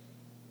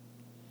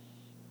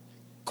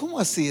 ¿Cómo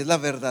así es la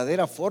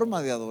verdadera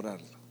forma de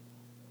adorarlo?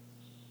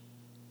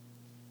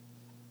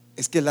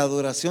 Es que la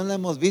adoración la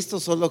hemos visto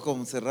solo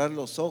con cerrar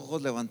los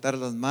ojos, levantar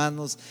las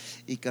manos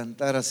y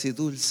cantar así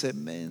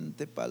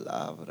dulcemente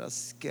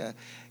palabras que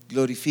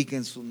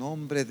glorifiquen su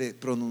nombre, de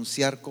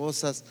pronunciar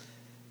cosas.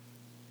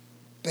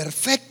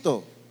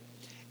 Perfecto.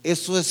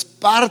 Eso es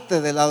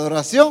parte de la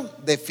adoración,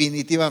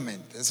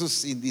 definitivamente, eso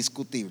es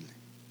indiscutible.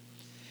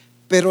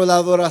 Pero la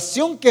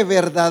adoración que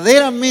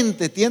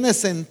verdaderamente tiene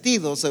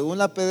sentido, según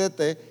la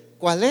PDT,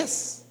 ¿cuál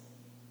es?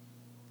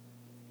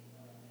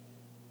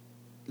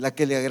 La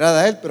que le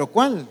agrada a Él, pero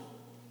 ¿cuál?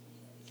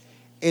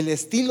 El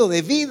estilo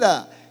de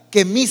vida,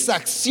 que mis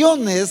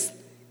acciones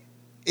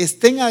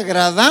estén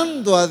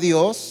agradando a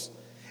Dios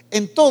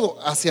en todo,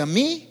 hacia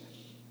mí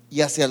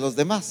y hacia los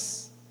demás.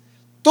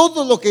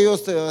 Todo lo que yo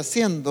estoy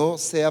haciendo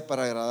sea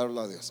para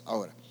agradarlo a Dios.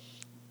 Ahora,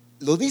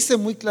 lo dice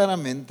muy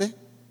claramente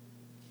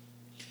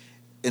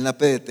en la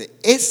PDT,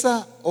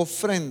 esa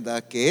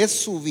ofrenda que es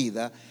su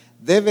vida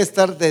debe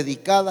estar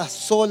dedicada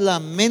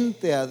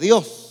solamente a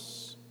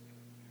Dios.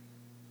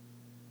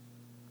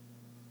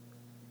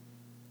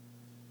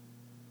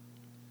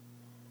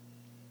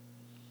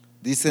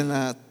 Dice en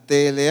la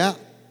TLA,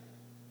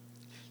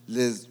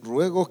 les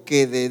ruego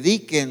que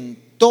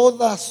dediquen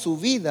toda su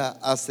vida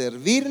a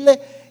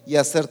servirle y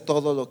a hacer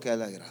todo lo que a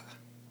él agrada.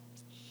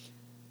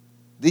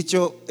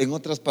 Dicho en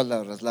otras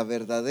palabras, la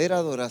verdadera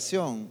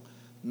adoración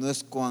no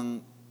es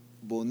cuán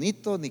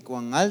bonito ni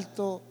cuán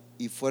alto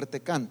y fuerte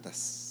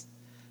cantas.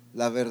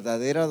 La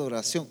verdadera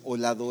adoración, o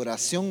la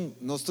adoración,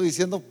 no estoy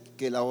diciendo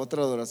que la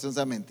otra adoración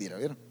sea mentira,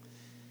 ¿vieron?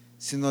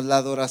 Sino la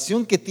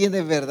adoración que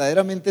tiene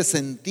verdaderamente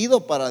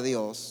sentido para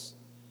Dios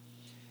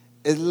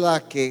es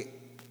la que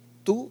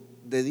tú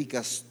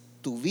dedicas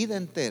tu vida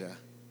entera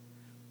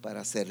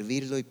para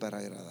servirlo y para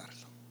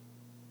agradarlo.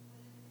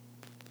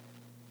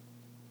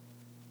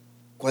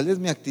 ¿Cuál es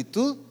mi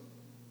actitud?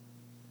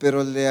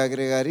 Pero le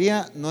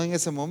agregaría, no en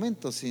ese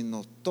momento,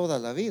 sino toda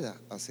la vida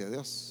hacia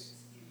Dios.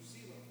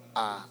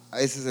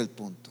 Ese es el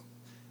punto.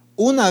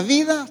 Una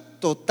vida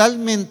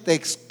totalmente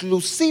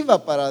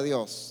exclusiva para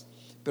Dios.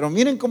 Pero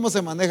miren cómo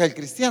se maneja el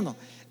cristiano.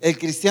 El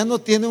cristiano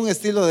tiene un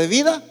estilo de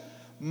vida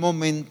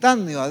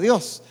momentáneo a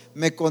Dios.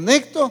 Me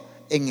conecto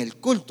en el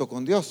culto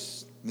con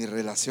Dios, mi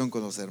relación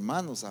con los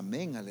hermanos,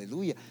 amén,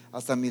 aleluya,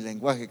 hasta mi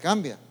lenguaje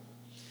cambia.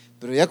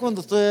 Pero ya cuando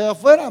estoy allá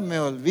afuera me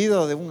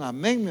olvido de un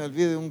amén, me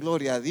olvido de un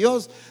gloria a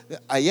Dios.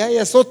 Allá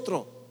ya es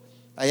otro.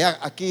 Allá,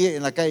 aquí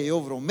en la calle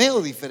yo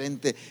bromeo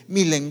diferente,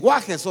 mi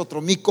lenguaje es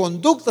otro, mi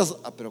conducta es,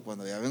 pero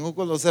cuando ya vengo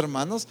con los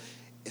hermanos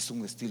es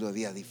un estilo de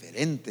vida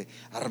diferente,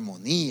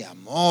 armonía,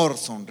 amor,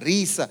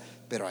 sonrisa.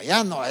 Pero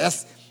allá no, allá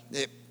es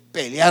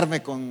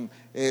pelearme con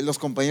los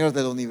compañeros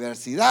de la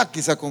universidad,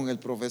 quizá con el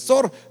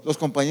profesor, los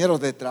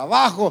compañeros de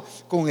trabajo,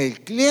 con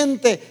el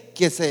cliente,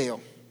 qué sé yo.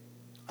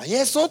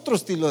 Allá es otro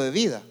estilo de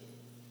vida.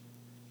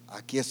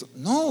 Aquí es,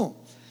 no,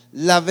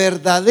 la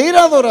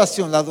verdadera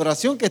adoración, la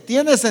adoración que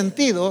tiene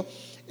sentido,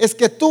 es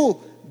que tú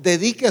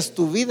dediques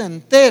tu vida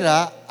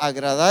entera a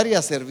agradar y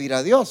a servir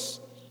a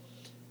Dios.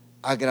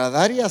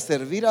 Agradar y a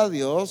servir a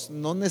Dios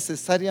no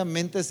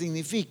necesariamente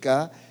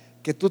significa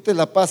que tú te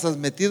la pasas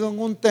metido en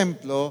un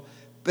templo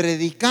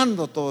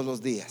predicando todos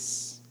los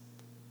días.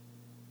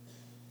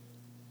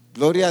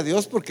 Gloria a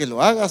Dios porque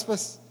lo hagas,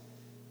 pues.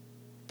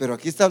 Pero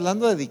aquí está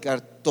hablando de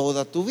dedicar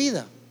toda tu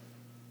vida.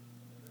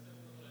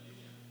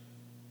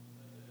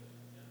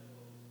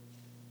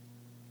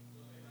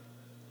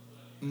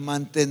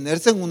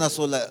 Mantenerse en una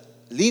sola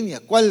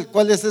línea.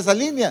 ¿Cuál es esa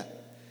línea?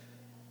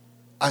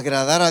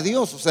 Agradar a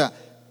Dios, o sea,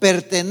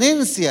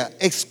 pertenencia,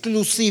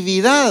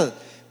 exclusividad.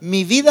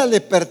 Mi vida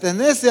le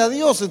pertenece a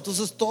Dios,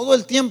 entonces todo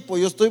el tiempo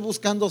yo estoy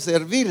buscando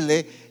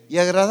servirle y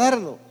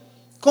agradarlo.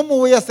 ¿Cómo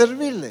voy a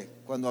servirle?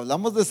 Cuando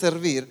hablamos de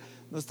servir,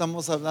 no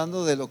estamos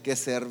hablando de lo que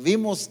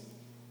servimos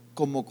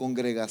como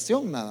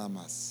congregación nada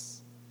más.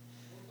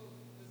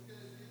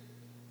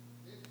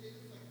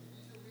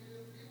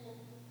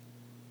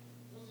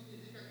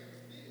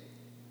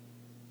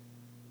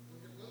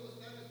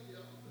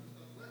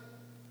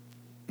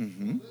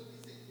 Uh-huh.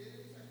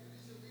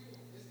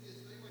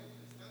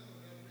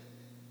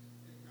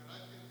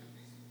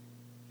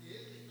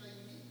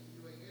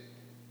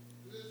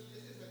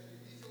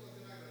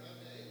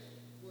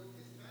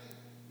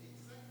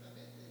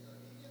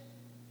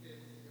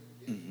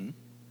 Uh-huh.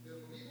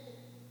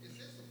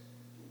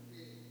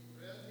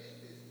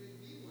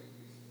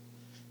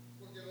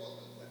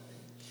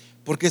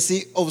 Porque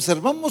si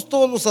observamos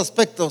todos los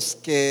aspectos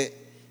que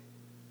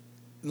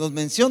nos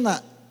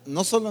menciona,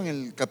 no solo en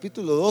el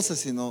capítulo 12,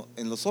 sino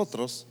en los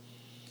otros,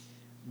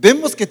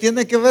 vemos que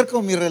tiene que ver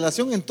con mi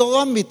relación en todo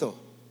ámbito.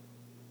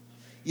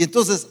 Y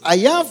entonces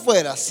allá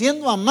afuera,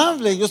 siendo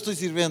amable, yo estoy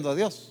sirviendo a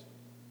Dios.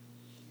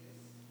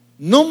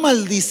 No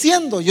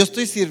maldiciendo, yo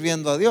estoy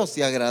sirviendo a Dios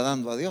y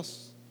agradando a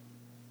Dios.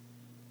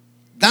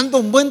 Dando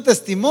un buen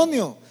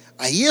testimonio,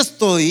 ahí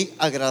estoy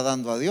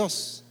agradando a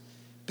Dios.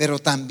 Pero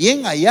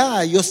también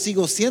allá yo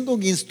sigo siendo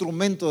un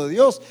instrumento de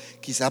Dios,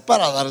 quizá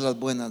para dar las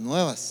buenas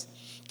nuevas,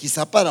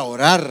 quizá para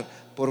orar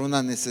por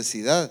una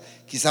necesidad,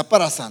 quizá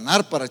para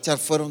sanar, para echar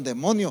fuera un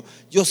demonio.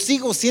 Yo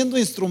sigo siendo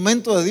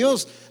instrumento de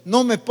Dios.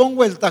 No me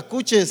pongo el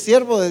tacuche de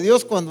siervo de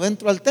Dios cuando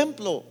entro al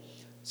templo.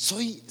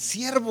 Soy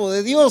siervo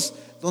de Dios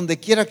donde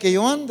quiera que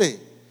yo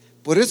ande.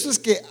 Por eso es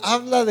que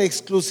habla de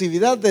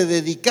exclusividad, de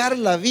dedicar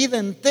la vida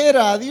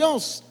entera a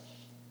Dios.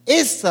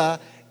 Esa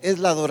es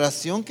la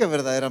adoración que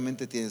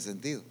verdaderamente tiene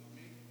sentido.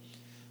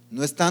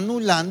 No está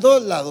anulando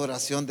la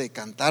adoración de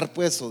cantar,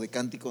 pues, o de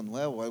cántico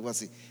nuevo o algo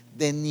así.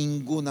 De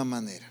ninguna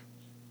manera.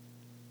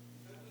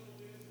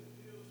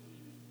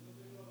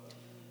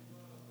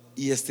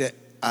 Y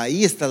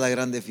ahí está la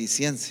gran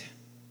deficiencia.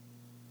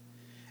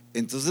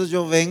 Entonces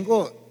yo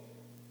vengo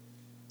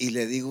y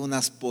le digo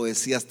unas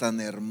poesías tan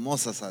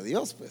hermosas a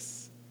Dios,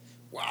 pues.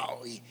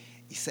 Wow, y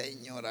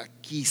Señor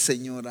aquí,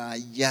 Señor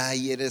allá,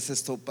 y eres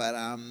esto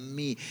para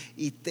mí,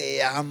 y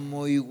te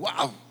amo, y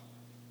wow,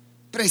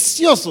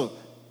 precioso.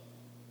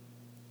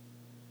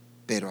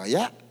 Pero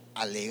allá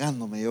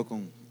alegándome yo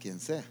con quien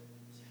sea.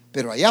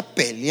 Pero allá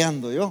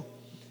peleando yo,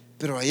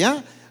 pero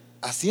allá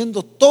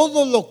haciendo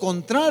todo lo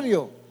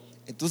contrario.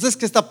 Entonces,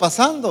 ¿qué está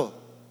pasando?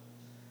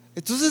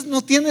 Entonces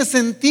no tiene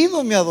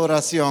sentido mi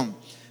adoración,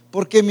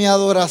 porque mi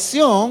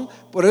adoración,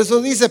 por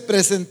eso dice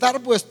presentar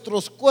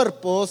vuestros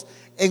cuerpos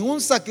en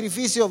un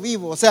sacrificio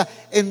vivo, o sea,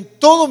 en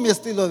todo mi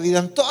estilo de vida,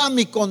 en toda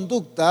mi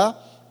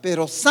conducta,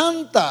 pero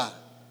santa,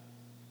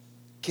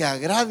 que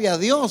agrade a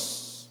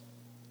Dios.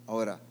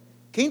 Ahora,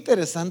 qué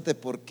interesante,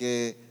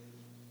 porque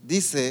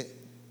dice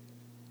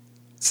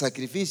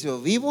sacrificio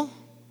vivo,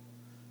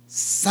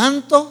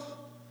 santo,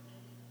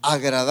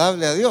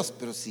 agradable a Dios.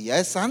 Pero si ya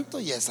es santo,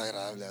 ya es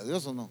agradable a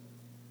Dios, ¿o no?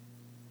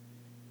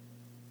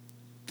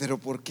 Pero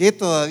 ¿por qué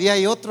todavía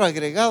hay otro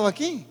agregado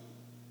aquí?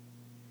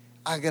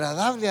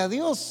 Agradable a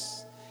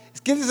Dios.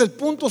 Es que ese es el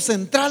punto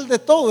central de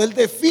todo. Él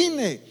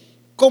define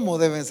cómo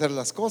deben ser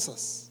las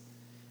cosas.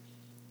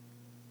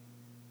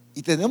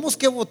 Y tenemos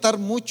que votar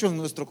mucho en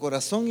nuestro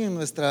corazón y en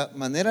nuestra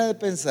manera de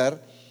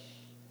pensar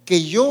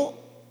que yo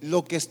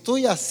lo que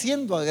estoy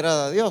haciendo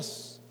agrada a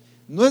Dios.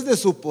 No es de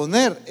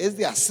suponer, es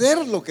de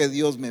hacer lo que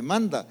Dios me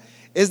manda,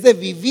 es de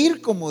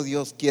vivir como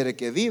Dios quiere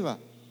que viva.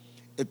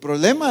 El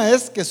problema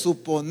es que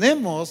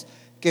suponemos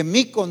que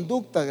mi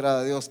conducta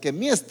agrada a Dios, que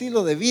mi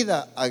estilo de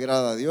vida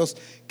agrada a Dios,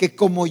 que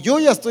como yo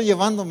ya estoy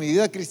llevando mi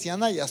vida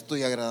cristiana, ya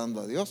estoy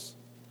agradando a Dios.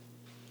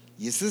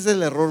 Y ese es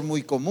el error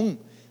muy común,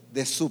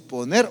 de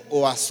suponer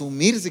o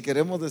asumir, si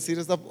queremos decir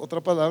esta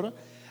otra palabra,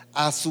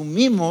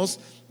 asumimos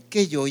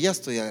que yo ya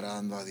estoy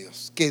agradando a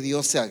Dios, que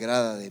Dios se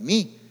agrada de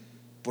mí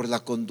por la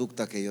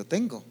conducta que yo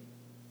tengo.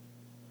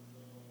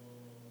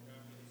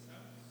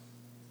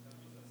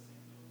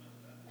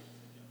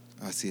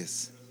 Así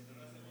es.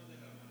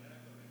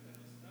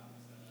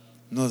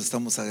 Nos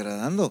estamos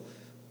agradando,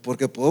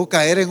 porque puedo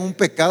caer en un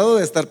pecado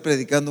de estar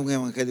predicando un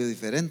evangelio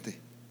diferente.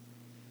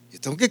 Yo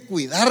tengo que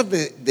cuidar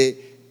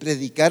de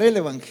predicar el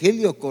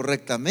evangelio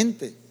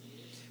correctamente.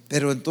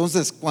 Pero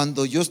entonces,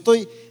 cuando yo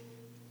estoy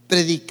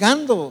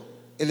predicando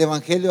el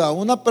evangelio a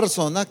una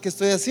persona, ¿qué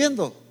estoy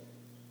haciendo?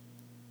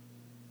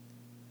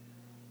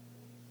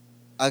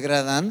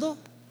 Agradando,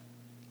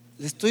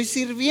 le estoy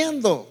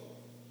sirviendo.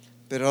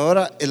 Pero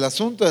ahora el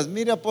asunto es,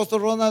 mire,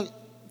 Apóstol Ronald,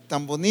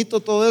 tan bonito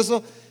todo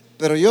eso,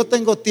 pero yo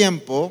tengo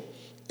tiempo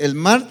el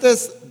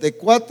martes de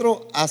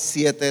 4 a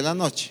 7 de la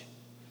noche.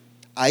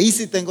 Ahí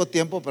sí tengo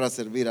tiempo para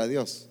servir a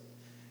Dios.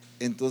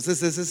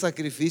 Entonces ese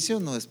sacrificio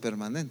no es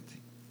permanente.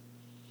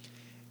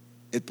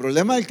 El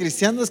problema del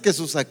cristiano es que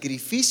su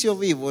sacrificio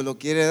vivo lo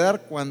quiere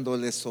dar cuando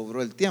le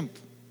sobró el tiempo.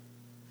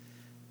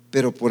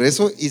 Pero por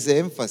eso hice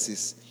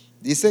énfasis.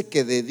 Dice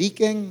que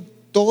dediquen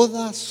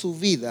toda su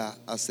vida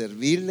a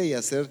servirle y a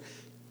hacer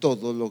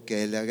todo lo que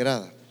a Él le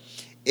agrada.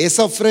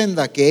 Esa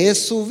ofrenda que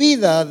es su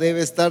vida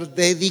debe estar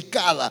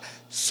dedicada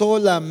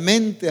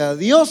solamente a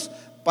Dios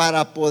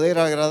para poder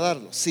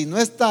agradarlo. Si no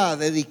está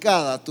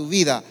dedicada tu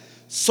vida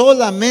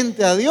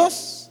solamente a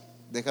Dios,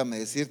 déjame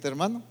decirte,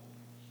 hermano,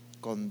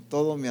 con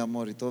todo mi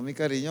amor y todo mi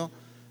cariño,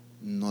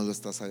 no lo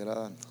estás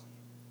agradando.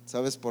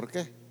 ¿Sabes por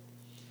qué?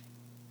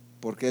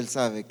 Porque Él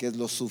sabe que es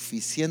lo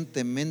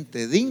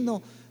suficientemente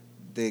digno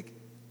de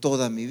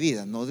toda mi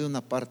vida, no de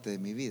una parte de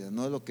mi vida,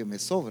 no de lo que me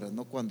sobra,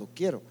 no cuando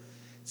quiero,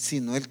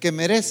 sino el que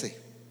merece.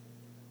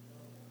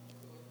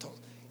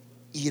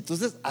 Y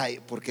entonces,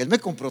 porque Él me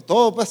compró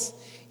todo, pues.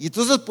 Y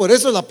entonces por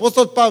eso el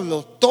apóstol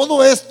Pablo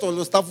todo esto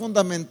lo está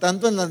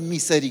fundamentando en las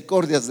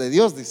misericordias de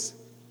Dios, dice.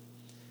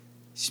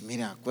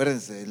 Mira,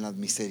 acuérdense, en las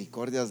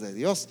misericordias de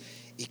Dios.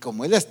 Y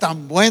como Él es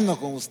tan bueno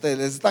con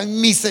ustedes, es tan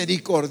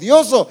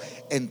misericordioso,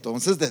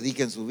 entonces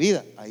dediquen su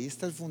vida. Ahí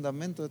está el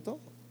fundamento de todo.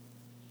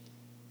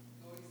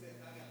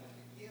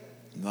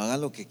 No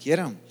hagan lo que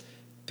quieran.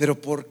 Pero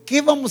 ¿por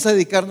qué vamos a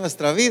dedicar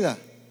nuestra vida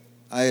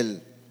a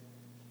Él?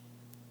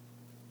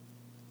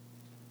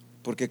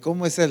 Porque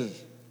 ¿cómo es Él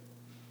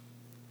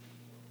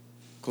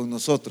con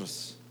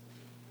nosotros?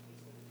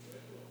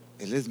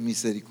 Él es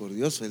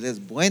misericordioso, Él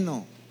es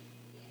bueno,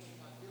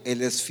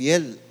 Él es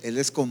fiel, Él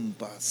es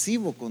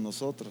compasivo con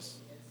nosotros,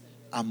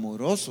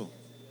 amoroso.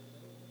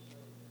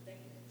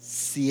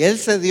 Si Él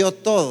se dio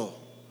todo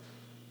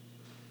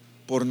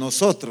por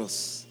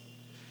nosotros,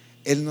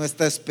 Él no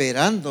está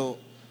esperando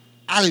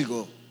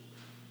algo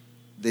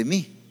de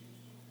mí.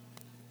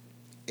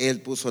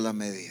 Él puso la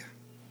medida,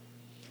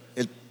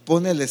 Él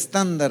pone el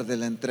estándar de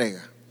la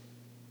entrega.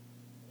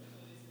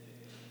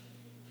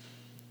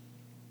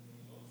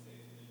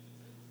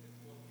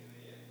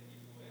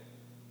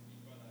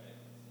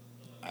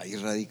 Ahí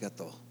radica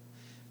todo.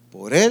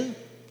 Por Él,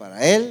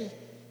 para Él,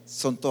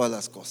 son todas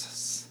las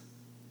cosas.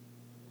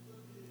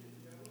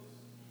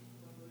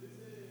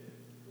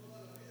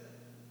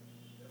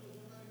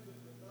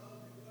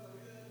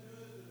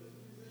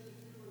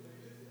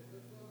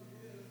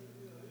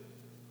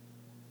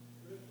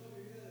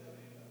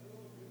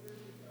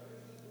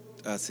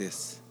 Así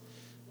es.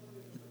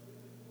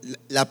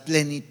 La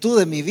plenitud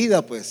de mi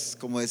vida, pues,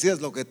 como decías,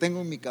 lo que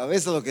tengo en mi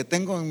cabeza, lo que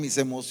tengo en mis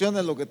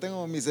emociones, lo que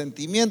tengo en mis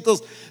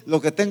sentimientos,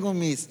 lo que tengo en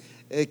mis,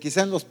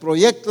 quizá en los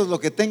proyectos, lo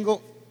que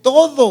tengo,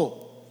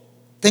 todo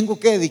tengo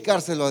que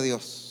dedicárselo a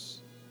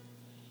Dios.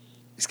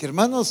 Es que,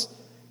 hermanos,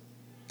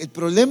 el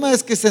problema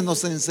es que se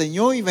nos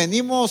enseñó y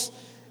venimos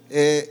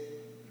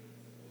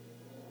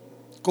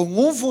con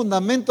un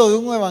fundamento de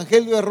un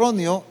evangelio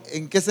erróneo.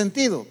 ¿En qué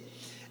sentido?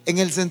 En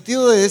el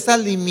sentido de esa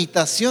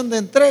limitación de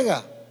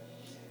entrega.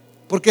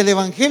 Porque el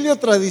evangelio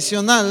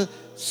tradicional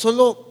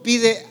solo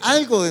pide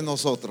algo de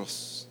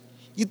nosotros.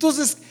 Y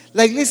entonces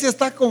la iglesia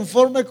está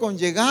conforme con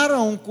llegar a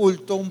un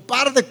culto, un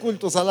par de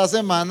cultos a la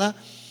semana,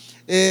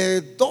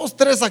 2,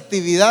 3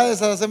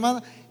 actividades a la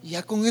semana, y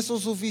ya con eso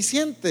es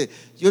suficiente.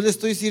 Yo le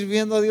estoy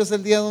sirviendo a Dios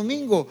el día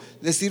domingo,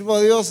 le sirvo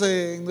a Dios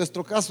en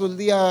nuestro caso el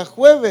día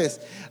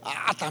jueves,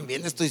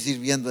 también le estoy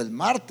sirviendo el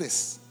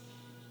martes,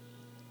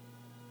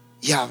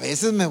 y a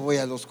veces me voy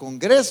a los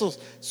congresos,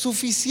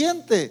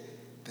 suficiente.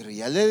 Pero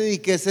ya le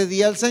dediqué ese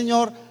día al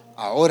Señor.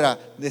 Ahora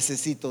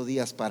necesito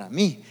días para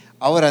mí,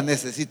 ahora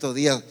necesito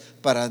días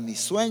para mis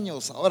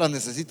sueños, ahora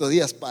necesito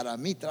días para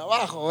mi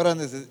trabajo, ahora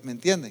 ¿me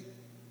entienden?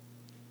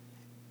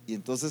 Y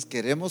entonces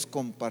queremos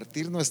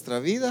compartir nuestra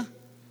vida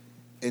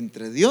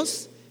entre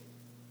Dios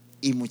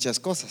y muchas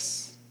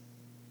cosas.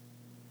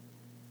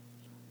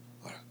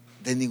 Ahora,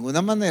 de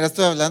ninguna manera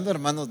estoy hablando,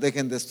 hermanos,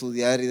 dejen de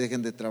estudiar y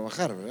dejen de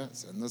trabajar, ¿verdad? O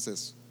sea, no es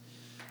eso.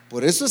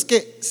 Por eso es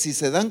que, si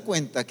se dan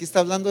cuenta, aquí está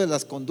hablando de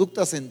las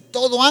conductas en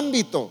todo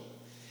ámbito.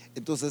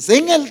 Entonces,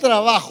 en el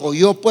trabajo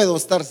yo puedo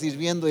estar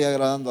sirviendo y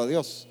agradando a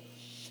Dios.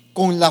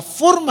 Con la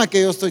forma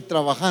que yo estoy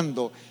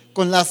trabajando,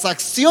 con las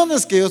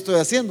acciones que yo estoy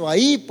haciendo,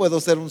 ahí puedo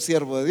ser un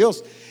siervo de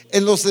Dios.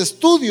 En los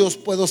estudios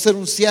puedo ser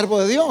un siervo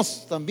de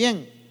Dios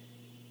también.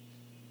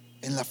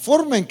 En la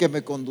forma en que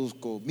me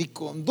conduzco, mi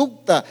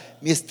conducta,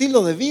 mi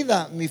estilo de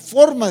vida, mi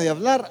forma de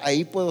hablar,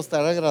 ahí puedo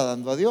estar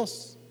agradando a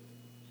Dios.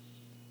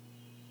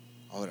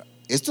 Ahora,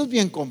 esto es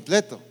bien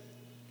completo,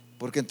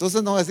 porque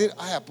entonces no va a decir,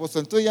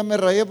 apóstol, entonces ya me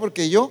rayé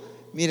porque yo,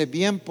 mire,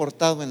 bien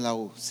portado en la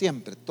U,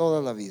 siempre,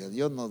 toda la vida.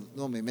 Yo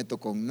no me meto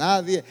con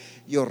nadie,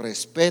 yo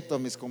respeto a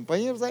mis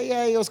compañeros, ahí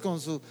a ellos con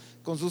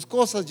sus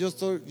cosas,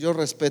 yo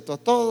respeto a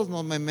todos,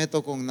 no me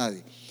meto con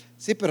nadie.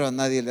 Sí, pero a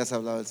nadie le has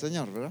hablado del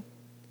Señor, ¿verdad?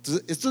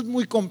 Entonces, esto es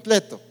muy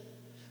completo.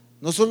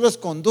 No solo es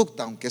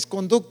conducta, aunque es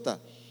conducta,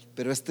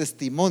 pero es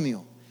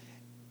testimonio,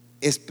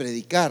 es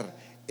predicar,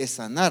 es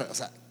sanar. O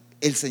sea,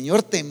 el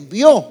Señor te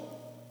envió,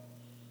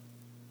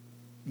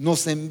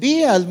 nos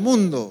envía al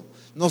mundo,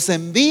 nos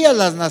envía a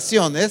las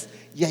naciones,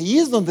 y ahí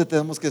es donde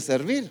tenemos que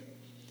servir.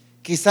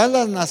 Quizás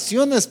las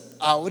naciones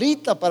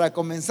ahorita, para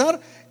comenzar,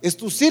 es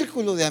tu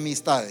círculo de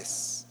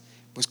amistades.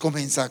 Pues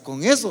comienza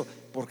con eso,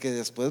 porque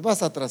después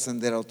vas a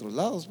trascender a otros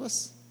lados,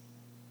 pues.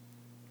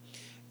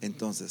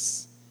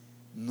 Entonces,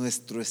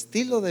 nuestro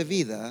estilo de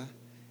vida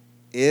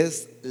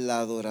es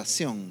la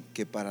adoración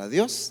que para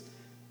Dios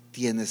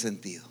tiene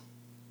sentido.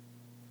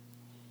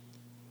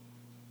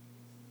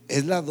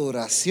 Es la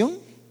adoración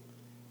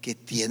que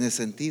tiene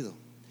sentido.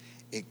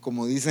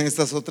 Como dicen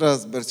estas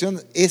otras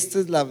versiones, esta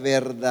es la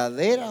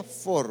verdadera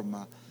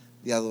forma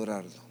de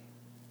adorarlo.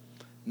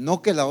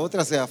 No que la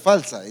otra sea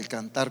falsa, el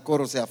cantar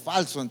coro sea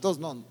falso.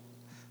 Entonces no,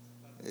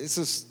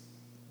 eso es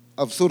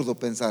absurdo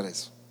pensar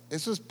eso.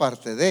 Eso es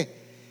parte de,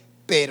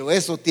 pero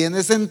eso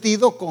tiene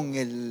sentido con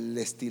el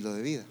estilo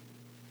de vida.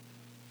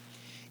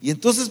 Y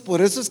entonces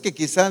por eso es que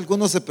quizá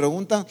algunos se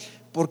preguntan,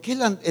 ¿por qué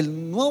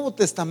el Nuevo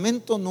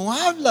Testamento no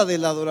habla de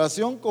la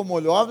adoración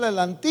como lo habla el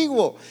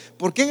Antiguo?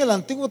 ¿Por qué en el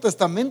Antiguo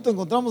Testamento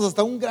encontramos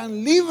hasta un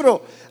gran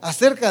libro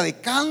acerca de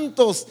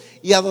cantos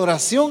y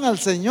adoración al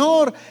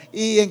Señor?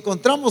 Y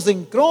encontramos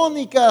en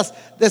crónicas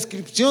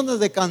descripciones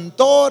de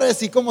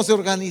cantores y cómo se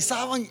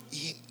organizaban.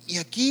 Y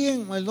aquí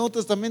en el Nuevo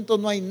Testamento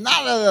no hay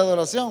nada de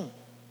adoración.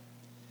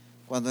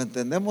 Cuando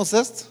entendemos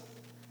esto,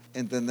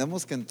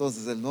 entendemos que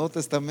entonces el Nuevo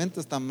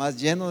Testamento está más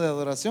lleno de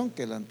adoración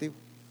que el Antiguo.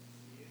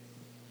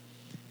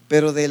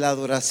 Pero de la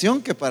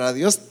adoración que para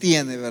Dios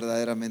tiene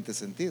verdaderamente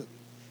sentido,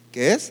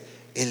 que es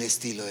el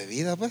estilo de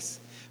vida, pues.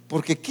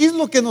 Porque ¿qué es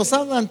lo que nos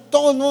habla en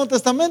todo el Nuevo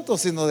Testamento?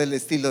 Sino del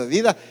estilo de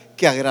vida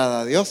que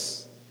agrada a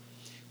Dios.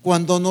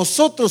 Cuando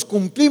nosotros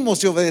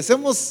cumplimos y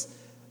obedecemos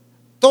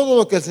todo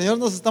lo que el Señor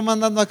nos está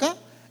mandando acá,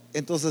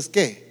 entonces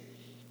 ¿qué?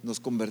 Nos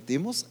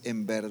convertimos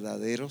en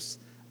verdaderos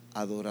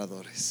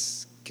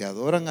adoradores, que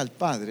adoran al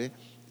Padre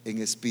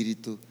en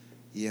espíritu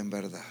y en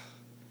verdad.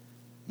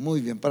 Muy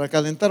bien, para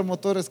calentar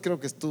motores creo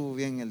que estuvo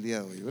bien el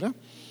día de hoy, ¿verdad?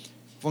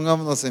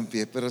 Pongámonos en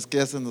pie, pero es que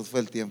ya se nos fue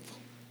el tiempo.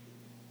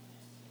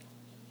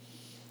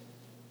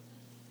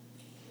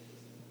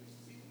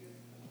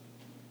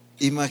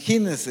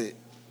 Imagínense,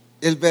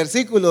 el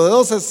versículo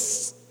 2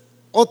 es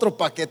otro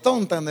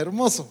paquetón tan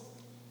hermoso.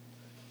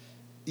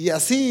 Y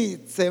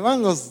así se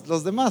van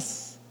los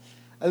demás.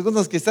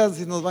 Algunos quizás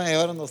sí nos van a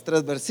llevar unos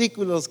 3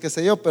 versículos, qué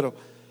sé yo, pero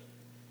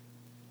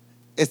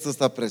esto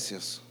está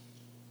precioso.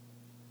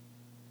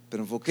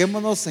 Pero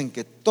enfoquémonos en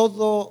que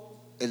todo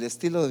el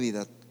estilo de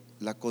vida,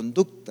 la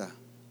conducta,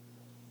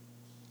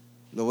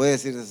 lo voy a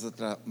decir de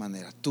otra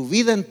manera, tu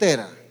vida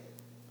entera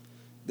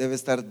debe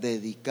estar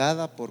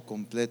dedicada por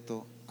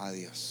completo a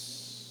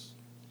Dios.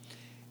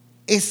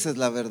 Esa es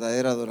la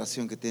verdadera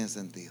adoración que tiene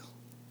sentido.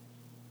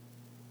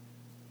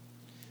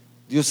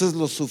 Dios es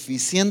lo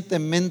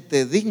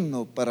suficientemente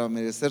digno para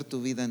merecer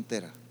tu vida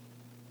entera.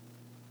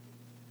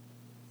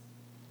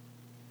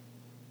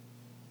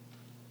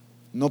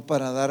 no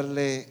para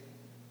darle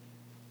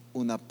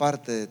una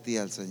parte de ti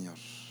al Señor.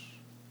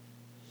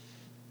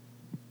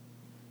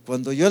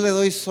 Cuando yo le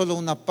doy solo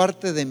una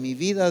parte de mi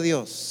vida a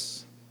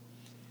Dios,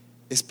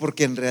 es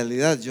porque en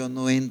realidad yo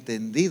no he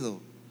entendido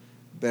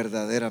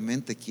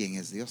verdaderamente quién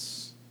es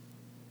Dios.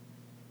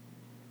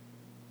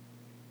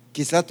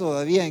 Quizá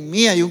todavía en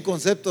mí hay un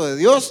concepto de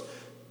Dios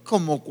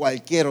como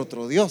cualquier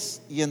otro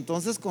Dios, y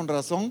entonces con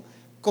razón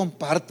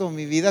comparto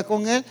mi vida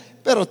con Él,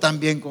 pero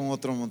también con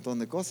otro montón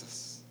de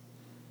cosas.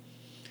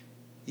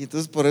 Y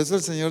entonces por eso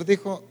el Señor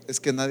dijo, es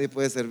que nadie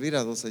puede servir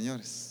a dos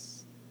señores.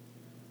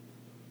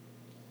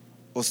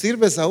 O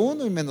sirves a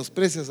uno y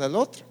menosprecias al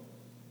otro,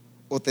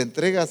 o te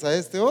entregas a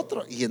este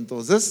otro y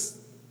entonces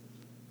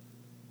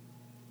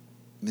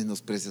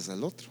menosprecias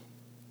al otro.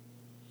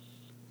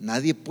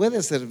 Nadie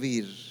puede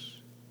servir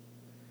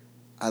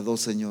a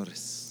dos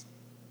señores,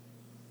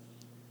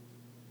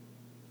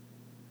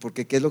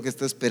 porque ¿qué es lo que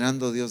está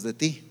esperando Dios de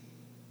ti?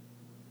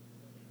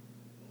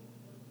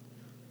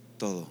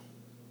 Todo.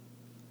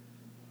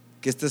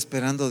 ¿Qué está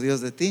esperando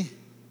Dios de ti?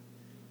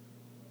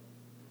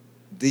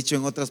 Dicho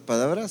en otras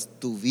palabras,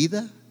 tu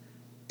vida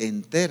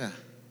entera.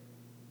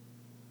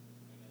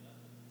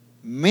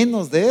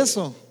 Menos de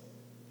eso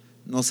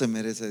no se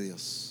merece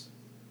Dios.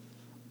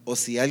 O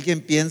si alguien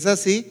piensa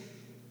así,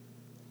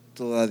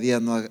 todavía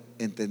no ha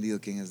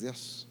entendido quién es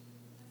Dios.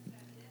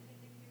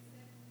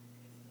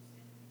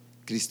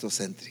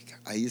 Cristocéntrica.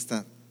 Ahí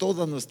está.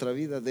 Toda nuestra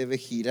vida debe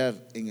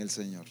girar en el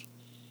Señor,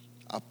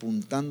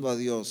 apuntando a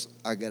Dios,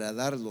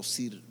 agradarlo,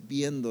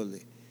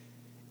 sirviéndole.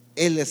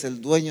 Él es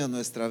el dueño de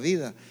nuestra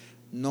vida,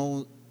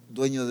 no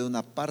dueño de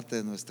una parte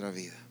de nuestra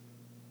vida.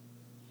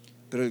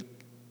 Pero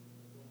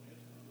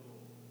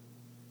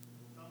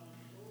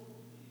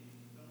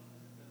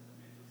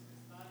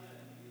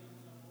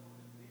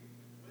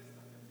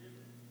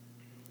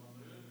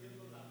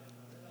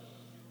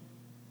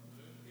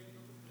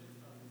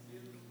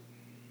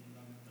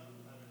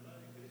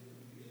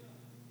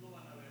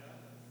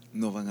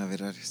no van a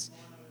ver áreas.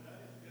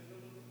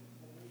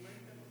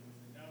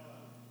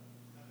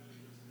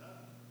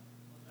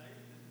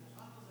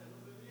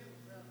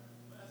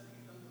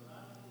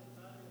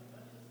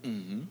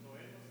 Uh-huh.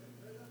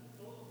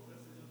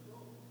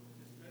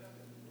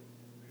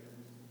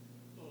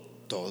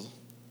 Todo.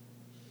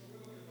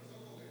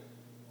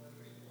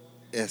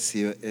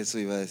 Eso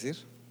iba a decir.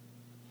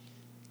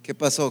 ¿Qué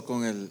pasó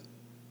con el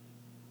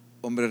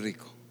hombre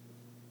rico?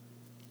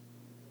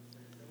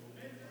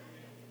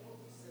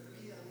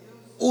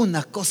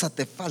 Una cosa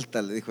te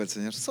falta, le dijo el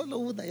Señor. Solo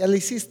una, ya la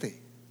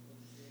hiciste.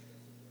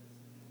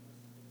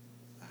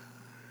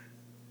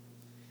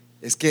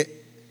 Es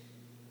que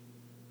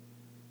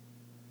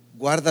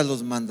guarda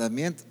los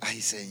mandamientos.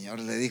 Ay, Señor,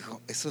 le dijo,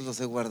 esos los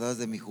he guardado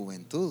desde mi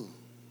juventud.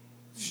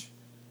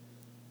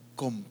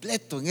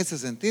 Completo en ese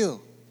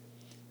sentido.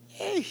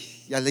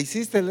 Ey, ya la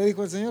hiciste, le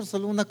dijo el Señor,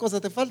 solo una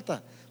cosa te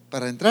falta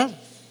para entrar.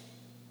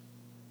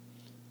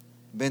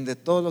 Vende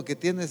todo lo que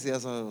tienes y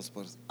haz a los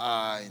pobres.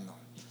 Ay,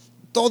 no.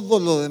 Todo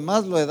lo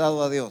demás lo he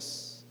dado a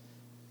Dios,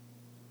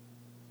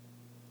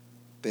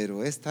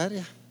 pero esta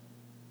área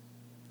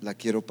la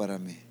quiero para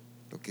mí,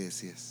 lo que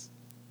decías.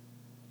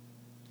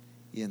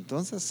 Y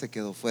entonces se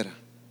quedó fuera,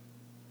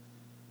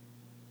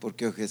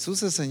 porque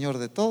Jesús es Señor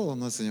de todo,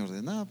 no es Señor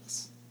de nada.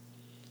 Pues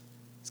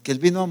es que Él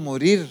vino a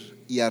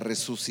morir y a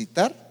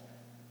resucitar,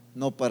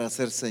 no para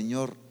ser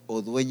Señor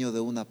o dueño de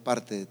una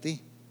parte de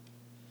ti,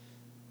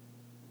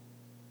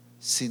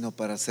 sino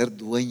para ser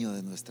dueño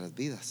de nuestras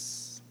vidas,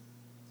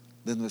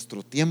 de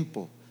nuestro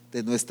tiempo,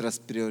 de nuestras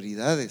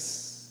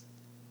prioridades.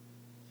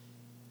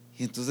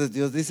 Y entonces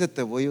Dios dice,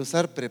 te voy a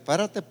usar,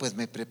 prepárate. Pues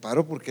me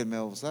preparo porque Él me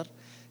va a usar.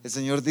 El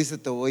Señor dice,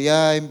 te voy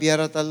a enviar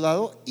a tal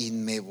lado, y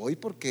me voy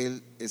porque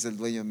Él es el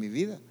dueño de mi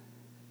vida.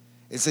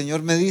 El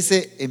Señor me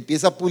dice,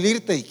 empieza a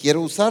pulirte y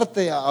quiero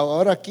usarte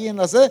ahora aquí en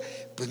la sede.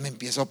 Pues me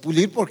empiezo a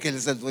pulir porque Él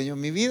es el dueño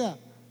de mi vida.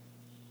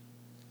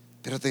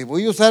 Pero te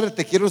voy a usar,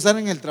 te quiero usar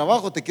en el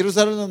trabajo, te quiero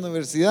usar en la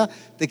universidad,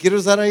 te quiero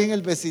usar ahí en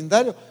el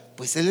vecindario.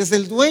 Pues Él es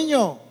el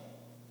dueño.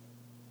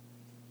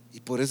 Y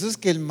por eso es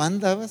que Él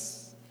manda,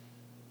 ¿ves?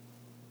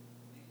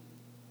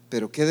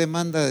 Pero ¿qué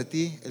demanda de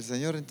ti el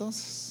Señor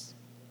entonces?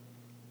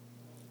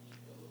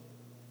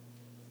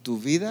 Tu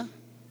vida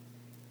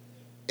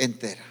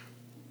entera.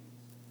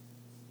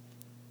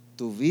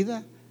 Tu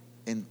vida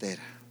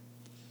entera.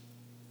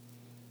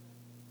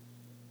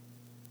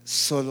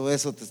 Solo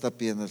eso te está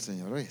pidiendo el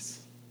Señor, ¿oyes?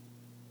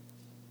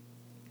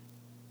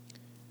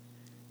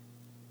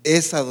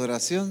 Esa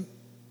adoración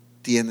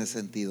tiene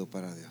sentido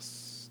para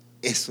Dios.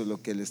 Eso es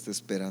lo que Él está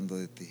esperando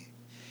de ti.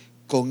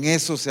 Con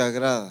eso se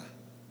agrada.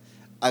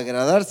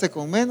 Agradarse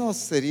con menos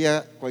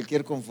sería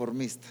cualquier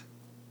conformista.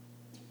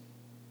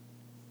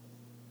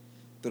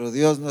 Pero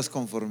Dios no es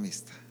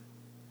conformista,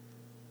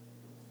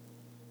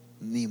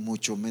 ni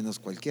mucho menos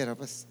cualquiera,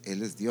 pues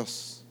Él es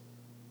Dios.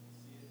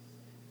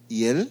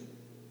 Y Él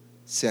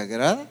se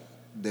agrada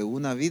de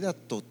una vida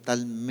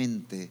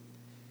totalmente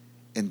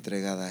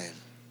entregada a Él.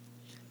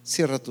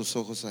 Cierra tus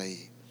ojos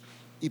ahí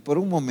y por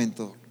un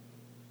momento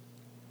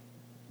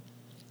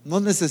No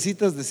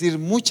necesitas decir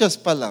muchas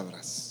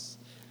palabras,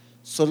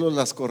 solo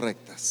las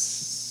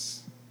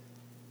correctas.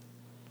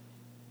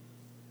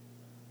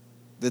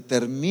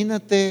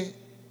 Determínate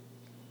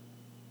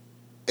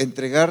a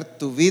entregar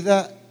tu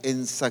vida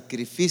en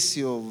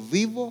sacrificio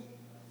vivo,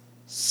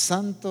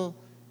 santo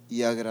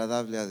y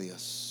agradable a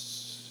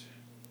Dios.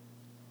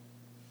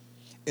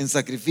 En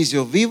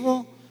sacrificio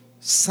vivo,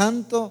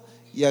 santo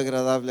y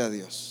agradable a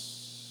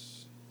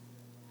Dios.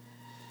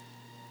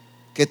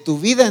 Que tu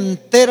vida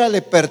entera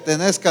le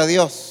pertenezca a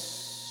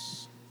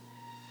Dios.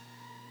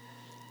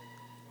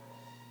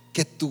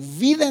 Que tu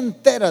vida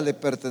entera le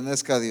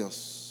pertenezca a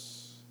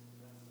Dios.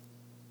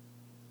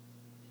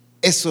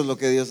 Eso es lo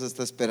que Dios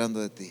está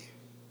esperando de ti.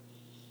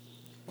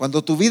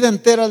 Cuando tu vida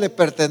entera le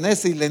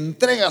pertenece y le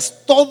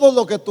entregas todo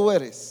lo que tú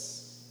eres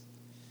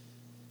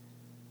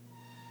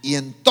y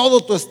en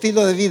todo tu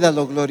estilo de vida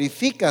lo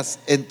glorificas,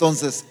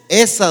 entonces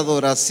esa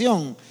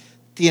adoración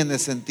tiene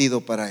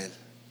sentido para Él.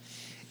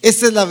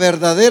 Esa es la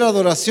verdadera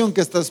adoración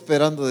que está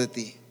esperando de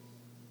ti.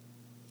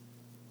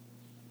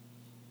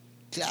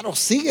 Claro,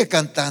 sigue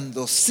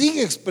cantando,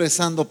 sigue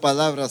expresando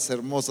palabras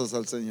hermosas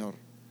al Señor,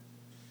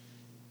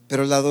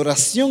 pero la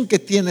adoración que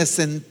tiene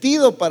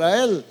sentido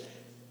para Él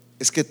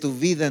es que tu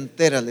vida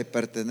entera le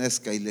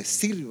pertenezca y le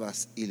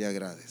sirvas y le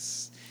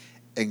agrades.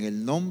 En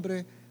el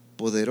nombre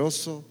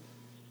poderoso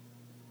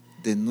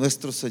de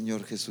nuestro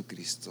Señor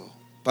Jesucristo.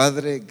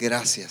 Padre,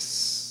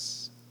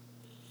 gracias,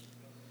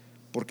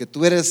 porque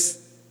tú eres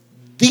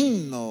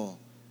digno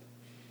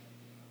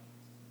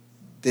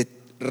de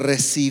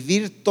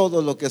recibir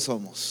todo lo que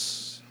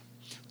somos.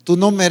 Tú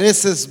no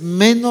mereces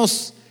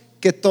menos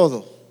que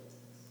todo.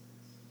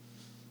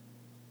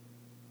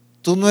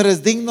 Tú no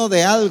eres digno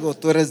de algo,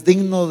 tú eres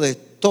digno de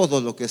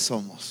todo lo que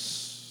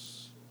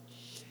somos.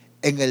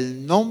 En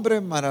el nombre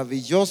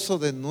maravilloso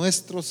de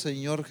nuestro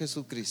Señor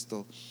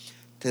Jesucristo,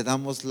 te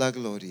damos la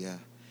gloria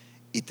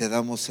y te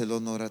damos el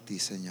honor a ti,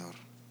 Señor.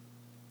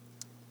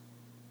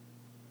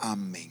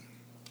 Amén.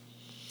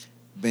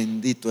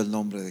 Bendito el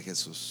nombre de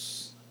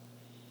Jesús.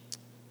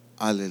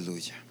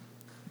 Aleluya.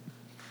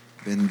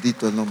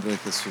 Bendito el nombre de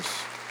Jesús.